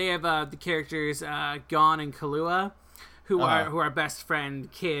they have the characters Gon and Killua, who are best friend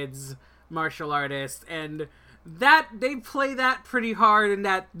kids, martial artists, and that they play that pretty hard. And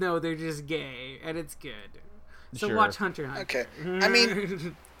they're just gay, and it's good. So watch Hunter x Hunter. Okay. I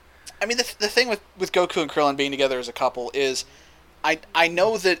mean, the thing with Goku and Krillin being together as a couple is, I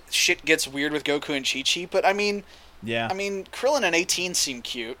know that shit gets weird with Goku and Chi-Chi, but I mean, Krillin and 18 seem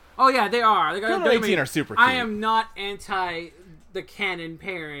cute. Oh yeah, they are. Krillin and 18 are super cute. I am not anti the canon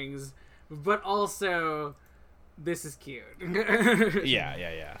pairings, but also this is cute.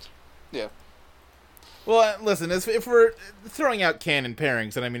 Yeah. Yeah. Well, listen, if we're throwing out canon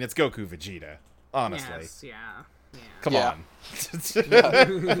pairings, then I mean it's Goku Vegeta. Honestly. Yes, yeah. Come on.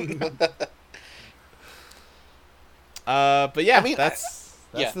 But yeah, that's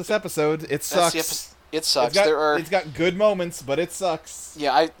this episode. It sucks. It sucks. It's got good moments, but it sucks.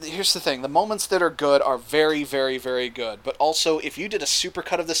 Yeah, here's the thing. The moments that are good are very, very, very good. But also, if you did a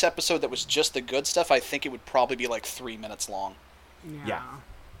supercut of this episode that was just the good stuff, I think it would probably be like 3 minutes long. Yeah.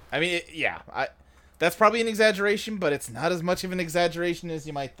 I mean, that's probably an exaggeration, but it's not as much of an exaggeration as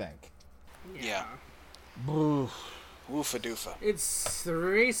you might think. Yeah. Oofa doofa. It's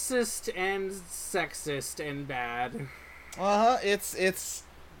racist and sexist and bad. It's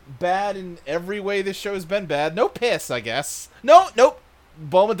bad in every way this show's been bad. No piss, I guess. Nope.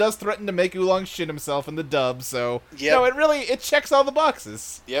 Bulma does threaten to make Oolong shit himself in the dub, so no, it checks all the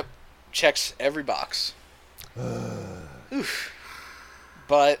boxes. Yep, checks every box. Oof.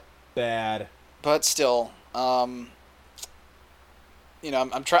 But bad. But still, I'm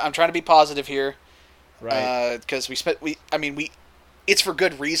trying to be positive here. Right. Because it's for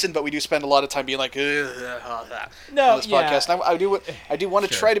good reason, but we do spend a lot of time being like, on this podcast. And I do want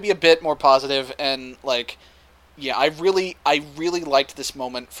to try to be a bit more positive, and like, I really liked this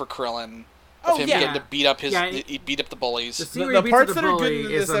moment for Krillin of him getting to beat up beat up the bullies. The parts that are good in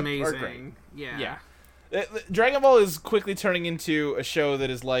this is amazing. Yeah. Dragon Ball is quickly turning into a show that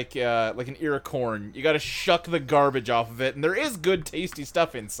is like an ear of corn. You got to shuck the garbage off of it, and there is good, tasty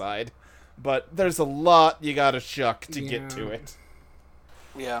stuff inside. But there's a lot you gotta shuck to get to it.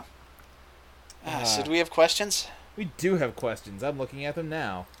 Yeah. So do we have questions? We do have questions. I'm looking at them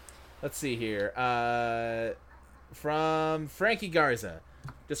now. Let's see here. From Frankie Garza.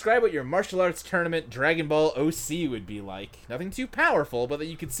 Describe what your martial arts tournament Dragon Ball OC would be like. Nothing too powerful, but that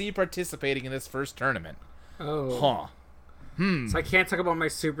you could see participating in this first tournament. Oh. So I can't talk about my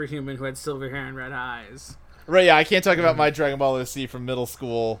superhuman who had silver hair and red eyes. Right, yeah, I can't talk about my Dragon Ball OC from middle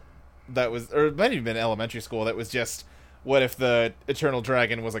school. that was, or it might have even been elementary school, that was just, what if the Eternal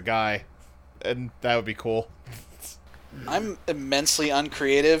Dragon was a guy? And that would be cool. I'm immensely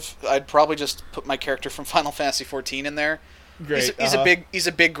uncreative. I'd probably just put my character from Final Fantasy XIV in there. Great. He's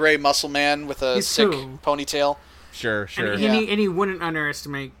a big gray muscle man with a sick ponytail. Sure. And he wouldn't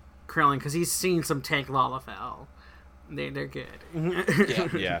underestimate Krillin because he's seen some tank Lalafell. They're good.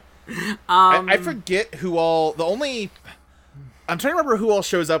 Yeah. I forget who all. I'm trying to remember who all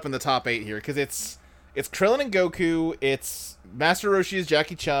shows up in the top 8 here, because it's Krillin and Goku, it's Master Roshi as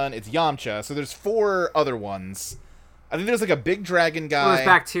Jackie Chun, it's Yamcha. So there's 4 other ones. I think there's like a big dragon guy. Well, there's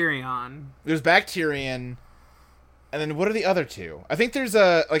Bacterian. There's Bacterian. And then what are the other 2? I think there's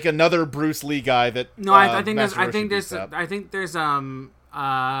another Bruce Lee guy that. No, I think there's kind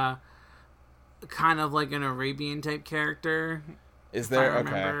of like an Arabian type character. Is there?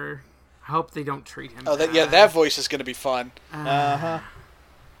 Okay. I hope they don't treat him. Oh, that voice is going to be fun.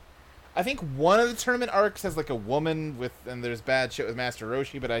 I think one of the tournament arcs has like a woman and there's bad shit with Master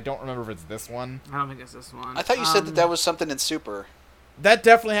Roshi, but I don't remember if it's this one. I don't think it's this one. I thought you said that was something in Super. That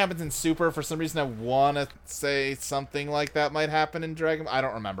definitely happens in Super. For some reason, I want to say something like that might happen in Dragon. I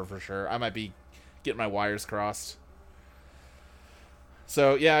don't remember for sure. I might be getting my wires crossed.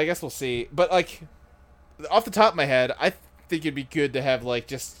 So yeah, I guess we'll see. But like, off the top of my head, I think it'd be good to have like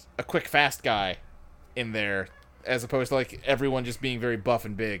just a quick, fast guy in there, as opposed to like everyone just being very buff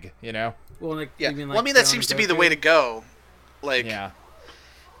and big. You know? Well, like, yeah. That seems to be the way to go. Like, yeah.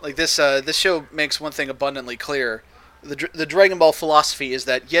 Like this show makes one thing abundantly clear. The Dragon Ball philosophy is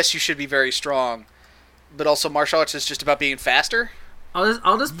that yes, you should be very strong, but also martial arts is just about being faster.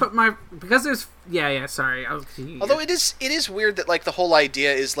 I'll just put my, because there's sorry. Although it is weird that like the whole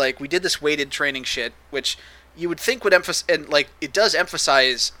idea is like we did this weighted training shit, which you would think would emphasize, and like it does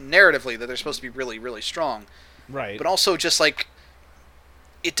emphasize narratively that they're supposed to be really, really strong, right? But also just like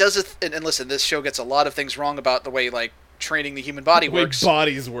it does and listen, this show gets a lot of things wrong about the way like training the human body works.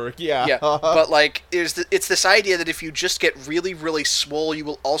 Bodies work, yeah. Yeah, but like it's this idea that if you just get really, really swole, you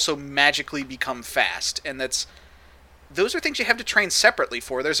will also magically become fast, and those are things you have to train separately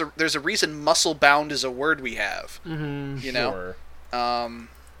for. There's a reason muscle bound is a word we have. Mm-hmm. You know.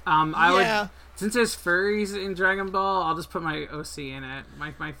 I would, since there's furries in Dragon Ball, I'll just put my OC in it.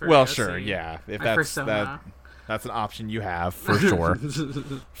 My furry. Well, OC. Sure, yeah. If my persona. That's an option you have for sure.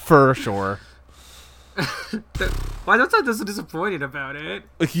 For sure. Why don't I so disappointed about it?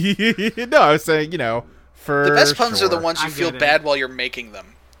 No, I was saying, for the best puns sure. are the ones you feel bad while you're making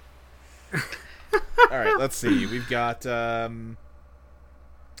them. All right, let's see. We've got from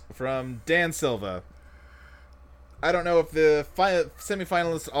Dan Silva. I don't know if the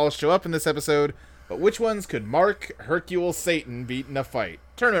semifinalists all show up in this episode, but which ones could Mark, Hercule, Satan beat in a fight?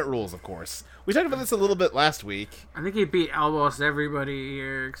 Tournament rules, of course. We talked about this a little bit last week. I think he beat almost everybody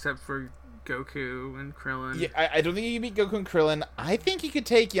here except for Goku and Krillin. Yeah, I don't think he could beat Goku and Krillin. I think he could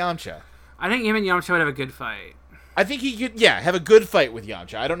take Yamcha. I think him and Yamcha would have a good fight. I think he could, have a good fight with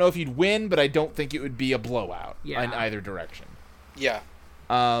Yamcha. I don't know if he'd win, but I don't think it would be a blowout in either direction. Yeah.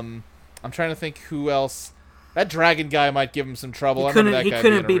 I'm trying to think who else. That dragon guy might give him some trouble. He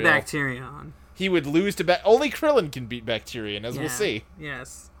couldn't beat Bacterian. He would lose to only Krillin can beat Bacterian, as we'll see.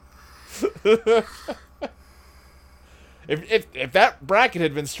 Yes. If that bracket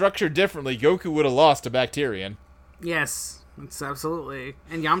had been structured differently, Goku would have lost to Bacterian. Yes, it's absolutely,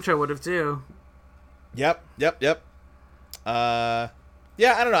 and Yamcha would have too. Yep. Yeah, I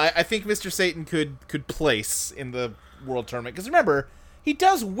don't know. I think Mr. Satan could place in the world tournament, because remember, he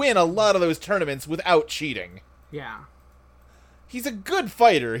does win a lot of those tournaments without cheating. Yeah. He's a good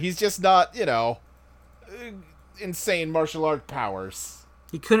fighter. He's just not, insane martial art powers.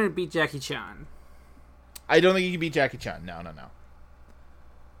 He couldn't beat Jackie Chan. I don't think he can beat Jackie Chan. No.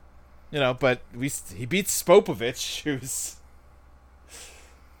 But he beats Spopovich, who's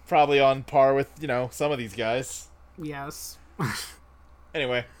probably on par with, some of these guys. Yes.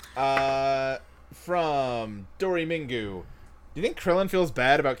 Anyway, from Dory Mingu. Do you think Krillin feels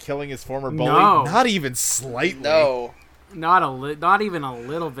bad about killing his former bully? No. Not even slightly. No. Not even a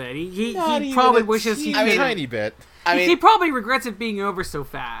little bit. He probably wishes he could. A tiny bit. He probably regrets it being over so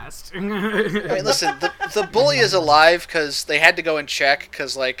fast. Listen, the bully is alive because they had to go and check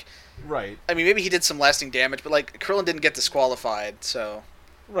because, right. Maybe he did some lasting damage, but Krillin didn't get disqualified, so.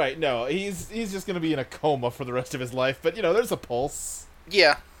 Right. No, he's just gonna be in a coma for the rest of his life. But there's a pulse.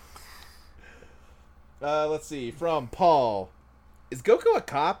 Yeah. Let's see. From Paul, is Goku a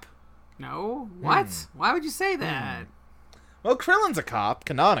cop? No. What? Why would you say that? Well, Krillin's a cop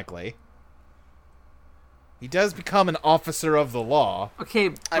canonically. He does become an officer of the law. Okay,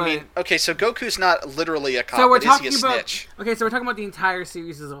 so Goku's not literally a cop, so we're but is talking he a about, snitch? Okay, so we're talking about the entire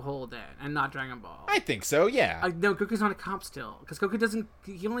series as a whole then, and not Dragon Ball. I think so, yeah. No, Goku's not a cop still. Because Goku doesn't...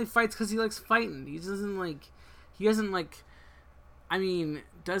 He only fights because he likes fighting. He doesn't, I mean,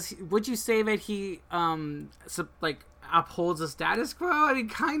 does he... Would you say that he, upholds the status quo? I mean,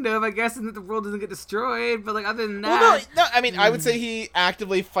 kind of, I guess, and that the world doesn't get destroyed, but, other than that... Well, no, I mean, I would say he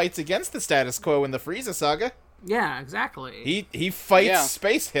actively fights against the status quo in the Frieza saga. Yeah, exactly. He fights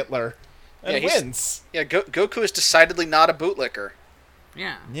Space Hitler and wins. Yeah, Goku is decidedly not a bootlicker.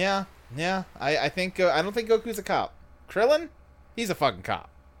 Yeah. Yeah. I think... I don't think Goku's a cop. Krillin? He's a fucking cop.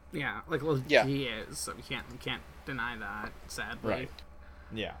 Yeah, he is, so we can't deny that, sadly. Right.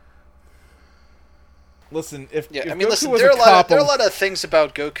 Yeah. Listen, if there was are a cop... There are a lot of things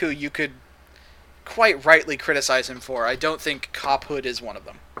about Goku you could quite rightly criticize him for. I don't think cophood is one of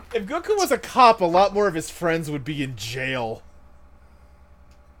them. If Goku was a cop, a lot more of his friends would be in jail.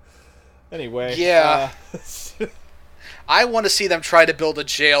 Anyway. Yeah. I want to see them try to build a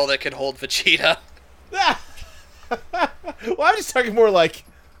jail that could hold Vegeta. Well, I'm just talking more like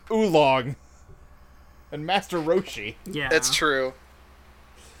Oolong and Master Roshi. Yeah. That's true.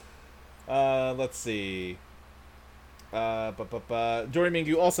 Let's see. Jory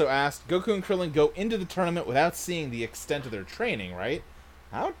Mingu also asked, Goku and Krillin go into the tournament without seeing the extent of their training, right?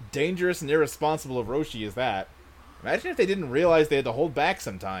 How dangerous and irresponsible of Roshi is that? Imagine if they didn't realize they had to hold back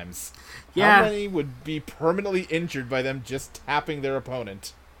sometimes. Yeah. How many would be permanently injured by them just tapping their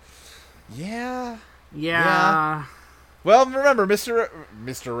opponent? Yeah. Well, remember, Mr.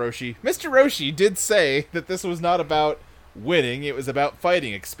 Roshi did say that this was not about winning, it was about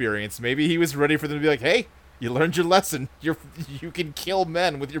fighting experience. Maybe he was ready for them to be like, hey, you learned your lesson. You can kill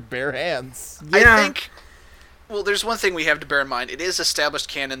men with your bare hands. Yeah. I think... Well, there's one thing we have to bear in mind. It is established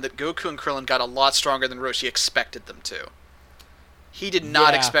canon that Goku and Krillin got a lot stronger than Roshi expected them to. He did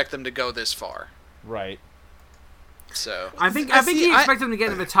not expect them to go this far. Right. So I think he expected them to get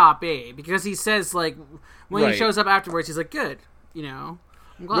to the top 8 because he says when he shows up afterwards, he's like, good, I'm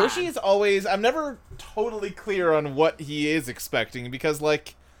glad. Roshi is always... I'm never totally clear on what he is expecting because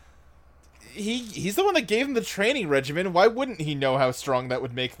he's the one that gave him the training regimen. Why wouldn't he know how strong that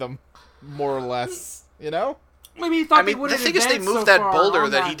would make them, more or less? Maybe he thought they would the have thing is, they moved that boulder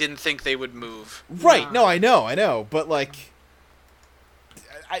that he didn't think they would move. Right? No, I know, but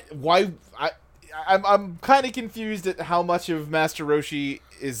I'm kind of confused at how much of Master Roshi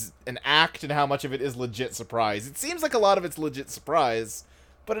is an act and how much of it is legit surprise. It seems like a lot of it's legit surprise,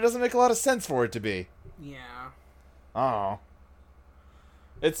 but it doesn't make a lot of sense for it to be. Yeah. Oh.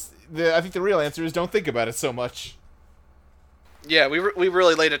 I think the real answer is don't think about it so much. Yeah, we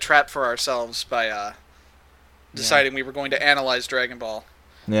really laid a trap for ourselves by deciding we were going to analyze Dragon Ball.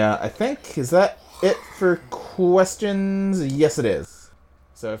 Yeah, I think, is that it for questions? Yes, it is.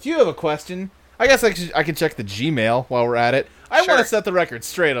 So if you have a question, I guess I can check the Gmail while we're at it. I want to set the record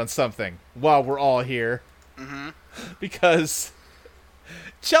straight on something while we're all here. Mm-hmm. Because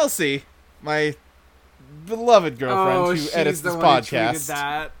Chelsea, my beloved girlfriend who edits this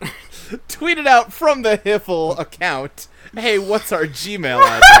podcast, tweeted out from the Hiffle account, hey, what's our Gmail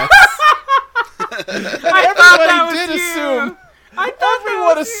address?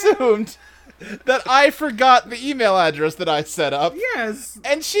 Everyone assumed that I forgot the email address that I set up. Yes.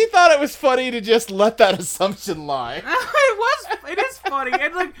 And she thought it was funny to just let that assumption lie. It is funny.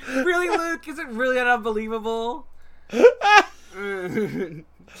 And really, Luke, is it really unbelievable? No,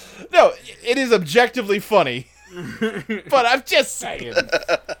 it is objectively funny. But I'm just saying.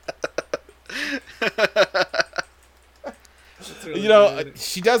 Really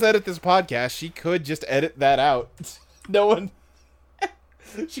she does edit this podcast. She could just edit that out. No one...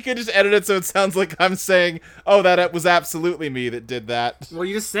 She could just edit it so it sounds like I'm saying, oh, that was absolutely me that did that. Well,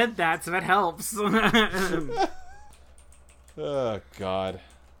 you just said that, so that helps. Oh, God.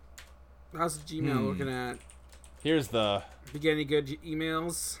 How's Gmail looking at? Here's the... Did you get any good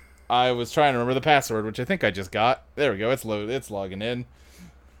emails? I was trying to remember the password, which I think I just got. There we go. It's loaded. It's logging in.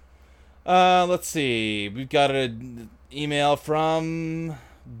 Let's see. We've got an email from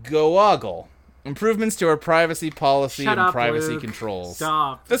Googgle. Improvements to our privacy policy and privacy controls.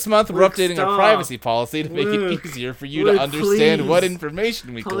 Stop. This month, we're updating our privacy policy to make it easier for you to understand what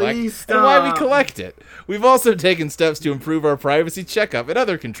information we collect and why we collect it. We've also taken steps to improve our privacy checkup and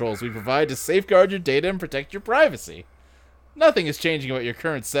other controls we provide to safeguard your data and protect your privacy. Nothing is changing about your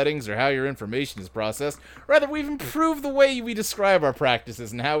current settings or how your information is processed. Rather, we've improved the way we describe our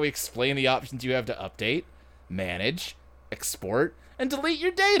practices and how we explain the options you have to update, manage, export, and delete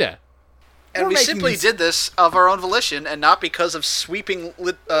your data. And we simply did this of our own volition and not because of sweeping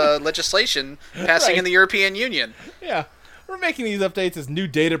legislation passing in the European Union. Yeah. We're making these updates as new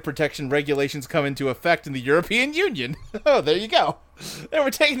data protection regulations come into effect in the European Union. Oh, there you go. And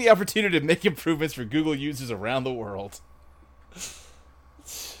we're taking the opportunity to make improvements for Google users around the world.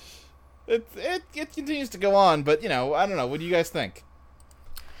 It continues to go on, but, I don't know. What do you guys think?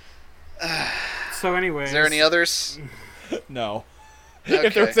 So anyways... Is there any others? No. Okay.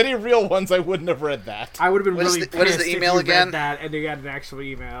 If there was any real ones, I wouldn't have read that. I would have been really pissed what is the email if you again? read that and you got an actual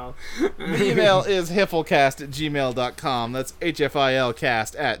email. The email is hifflecast@gmail.com. That's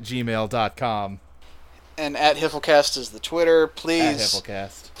HFILcast@gmail.com. And @Hifflecast is the Twitter. Please,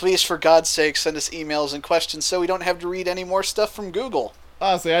 @Hifflecast. Please, for God's sake, send us emails and questions so we don't have to read any more stuff from Google.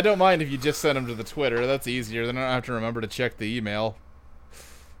 Honestly, I don't mind if you just send them to the Twitter. That's easier. Then I don't have to remember to check the email.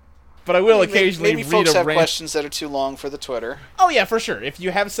 But I will occasionally maybe read folks a have questions that are too long for the Twitter. Oh, yeah, for sure. If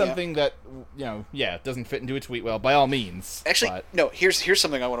you have something that, doesn't fit into a tweet well, by all means. Actually, no, here's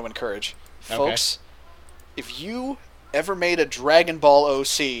something I want to encourage. Folks, if you ever made a Dragon Ball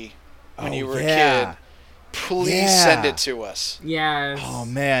OC when you were a kid, please send it to us. Yes. Oh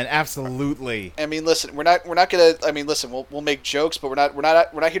man, absolutely. I mean, listen, we're not gonna. I mean, listen, we'll make jokes, but we're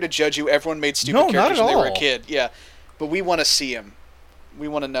not here to judge you. Everyone made stupid characters when they were a kid. Yeah, but we want to see them. We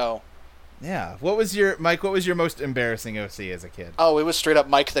want to know. Yeah. What was your most embarrassing OC as a kid? Oh, it was straight up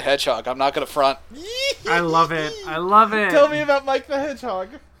Mike the Hedgehog. I'm not gonna front. I love it. I love it. Tell me about Mike the Hedgehog.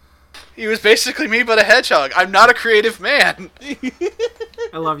 He was basically me, but a hedgehog. I'm not a creative man.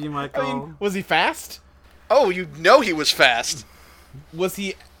 I love you, Michael. I mean, was he fast? Oh, you know he was fast. Was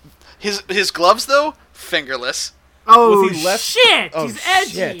he? His gloves though, fingerless. Oh, was he less... shit! Oh, he's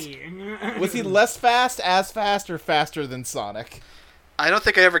edgy. Shit. Was he less fast, as fast, or faster than Sonic? I don't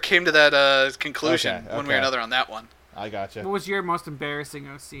think I ever came to that conclusion one way or another on that one. I gotcha. What was your most embarrassing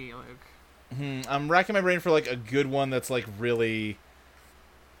OC, Luke? I'm racking my brain for like a good one that's like really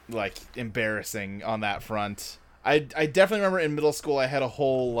like embarrassing on that front. I definitely remember in middle school I had a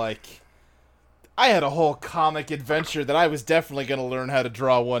whole comic adventure that I was definitely going to learn how to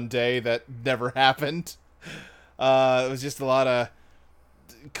draw one day that never happened. It was just a lot of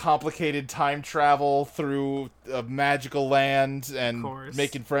complicated time travel through a magical land and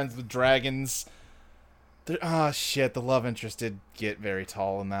making friends with dragons. Shit, the love interest did get very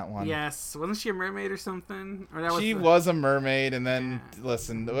tall in that one. Yes. Wasn't she a mermaid or something? She was a mermaid, and then,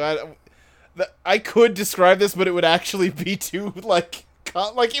 listen, I could describe this, but it would actually be too, it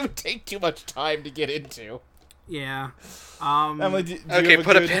would take too much time to get into. Yeah. Emily,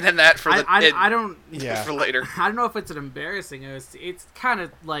 put a pin in that for for later. I don't know if it's an embarrassing OC. It's kind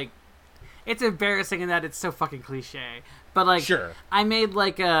of like, it's embarrassing in that it's so fucking cliche. But sure. I made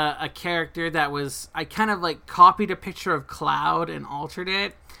a character that was, I kind of copied a picture of Cloud and altered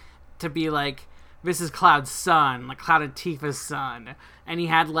it to be this is Cloud's son, Cloud and Tifa's son, and he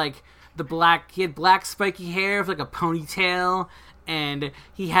had black spiky hair with a ponytail, and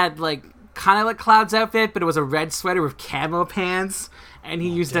he had kind of like Cloud's outfit, but it was a red sweater with camo pants, and he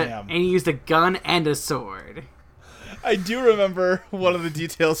used a gun and a sword. I do remember one of the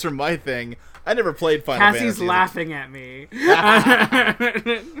details from my thing. I never played Final Fantasy. Cassie's laughing at me.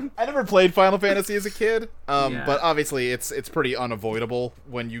 I never played Final Fantasy as a kid, but obviously it's pretty unavoidable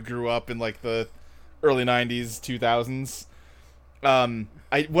when you grew up in the early 90s, 2000s.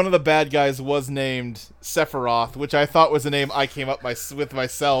 One of the bad guys was named Sephiroth, which I thought was a name I came up with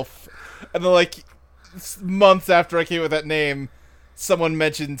myself. And then, months after I came up with that name, someone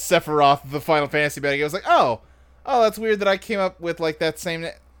mentioned Sephiroth, the Final Fantasy bad guy. I was like, oh, that's weird that I came up with, that same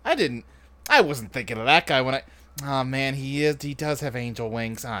name. I wasn't thinking of that guy when I... Oh, man, he does have angel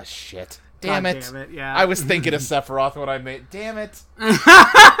wings. Ah, shit. Damn it. Yeah. I was thinking of Sephiroth when I made... Damn it. Shit.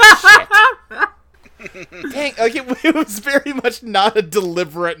 Dang, it was very much not a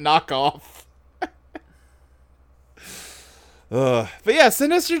deliberate knockoff. But yeah,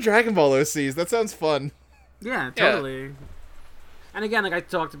 send us your Dragon Ball OCs. That sounds fun. Yeah, totally. Yeah. And again, I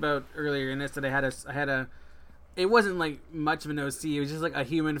talked about earlier in this, that I had a it wasn't much of an OC. It was just a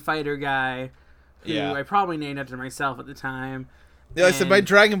human fighter guy who I probably named after myself at the time. Yeah, I said my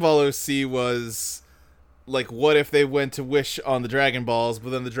Dragon Ball OC was what if they went to wish on the Dragon Balls,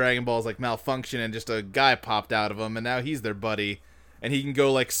 but then the Dragon Balls malfunction and just a guy popped out of them, and now he's their buddy. And he can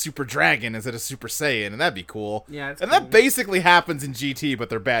go Super Dragon instead of Super Saiyan, and that'd be cool. Yeah, and that basically happens in GT, but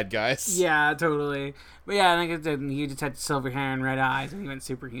they're bad guys. Yeah, totally. But yeah, I think he just had silver hair and red eyes, and he went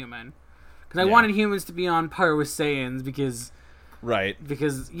superhuman. Because I wanted humans to be on par with Saiyans, because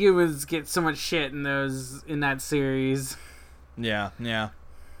humans get so much shit in that series. Yeah.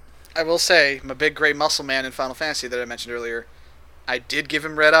 I will say, my big gray muscle man in Final Fantasy that I mentioned earlier, I did give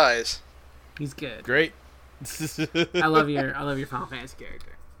him red eyes. He's good. Great. I love your Final Fantasy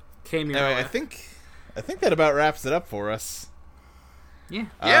character. Anyway, I think that about wraps it up for us.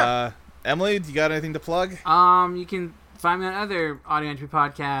 Yeah. Emily, do you got anything to plug? You can find me on other audio entry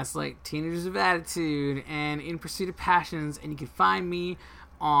podcasts like Teenagers of Attitude and In Pursuit of Passions, and you can find me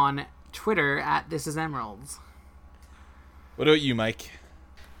on Twitter at This Is Emeralds. What about you, Mike?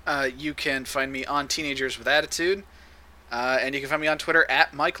 You can find me on Teenagers with Attitude, and you can find me on Twitter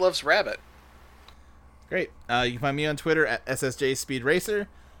at Mike Loves Rabbit. Great. You can find me on Twitter at SSJ Speed Racer.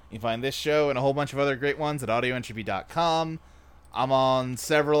 You can find this show and a whole bunch of other great ones at audioentropy.com. I'm on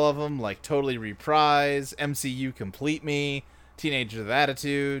several of them, like Totally Reprise, MCU Complete Me, Teenagers with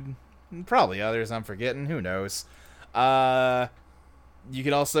Attitude, and probably others I'm forgetting. Who knows? You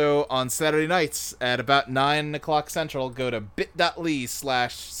can also, on Saturday nights at about 9 o'clock Central, go to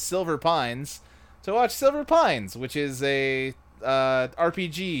bit.ly/Silver to watch Silver Pines, which is a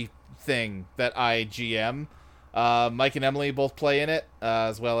RPG thing that I GM. Mike and Emily both play in it,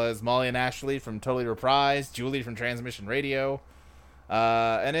 as well as Molly and Ashley from Totally Reprise, Julie from Transmission Radio.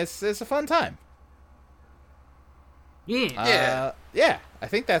 And it's a fun time. Yeah. I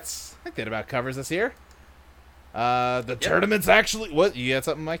think that about covers us here. The tournament's actually... What? You had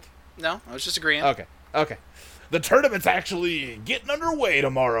something, Mike? No, I was just agreeing. Okay. The tournament's actually getting underway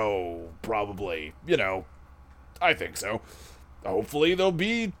tomorrow, probably. You know, I think so. Hopefully there'll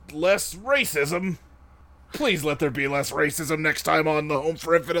be less racism. Please let there be less racism next time on the Home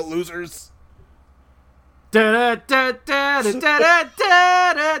for Infinite Losers. Da da da da da da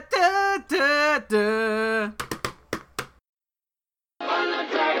da da da da.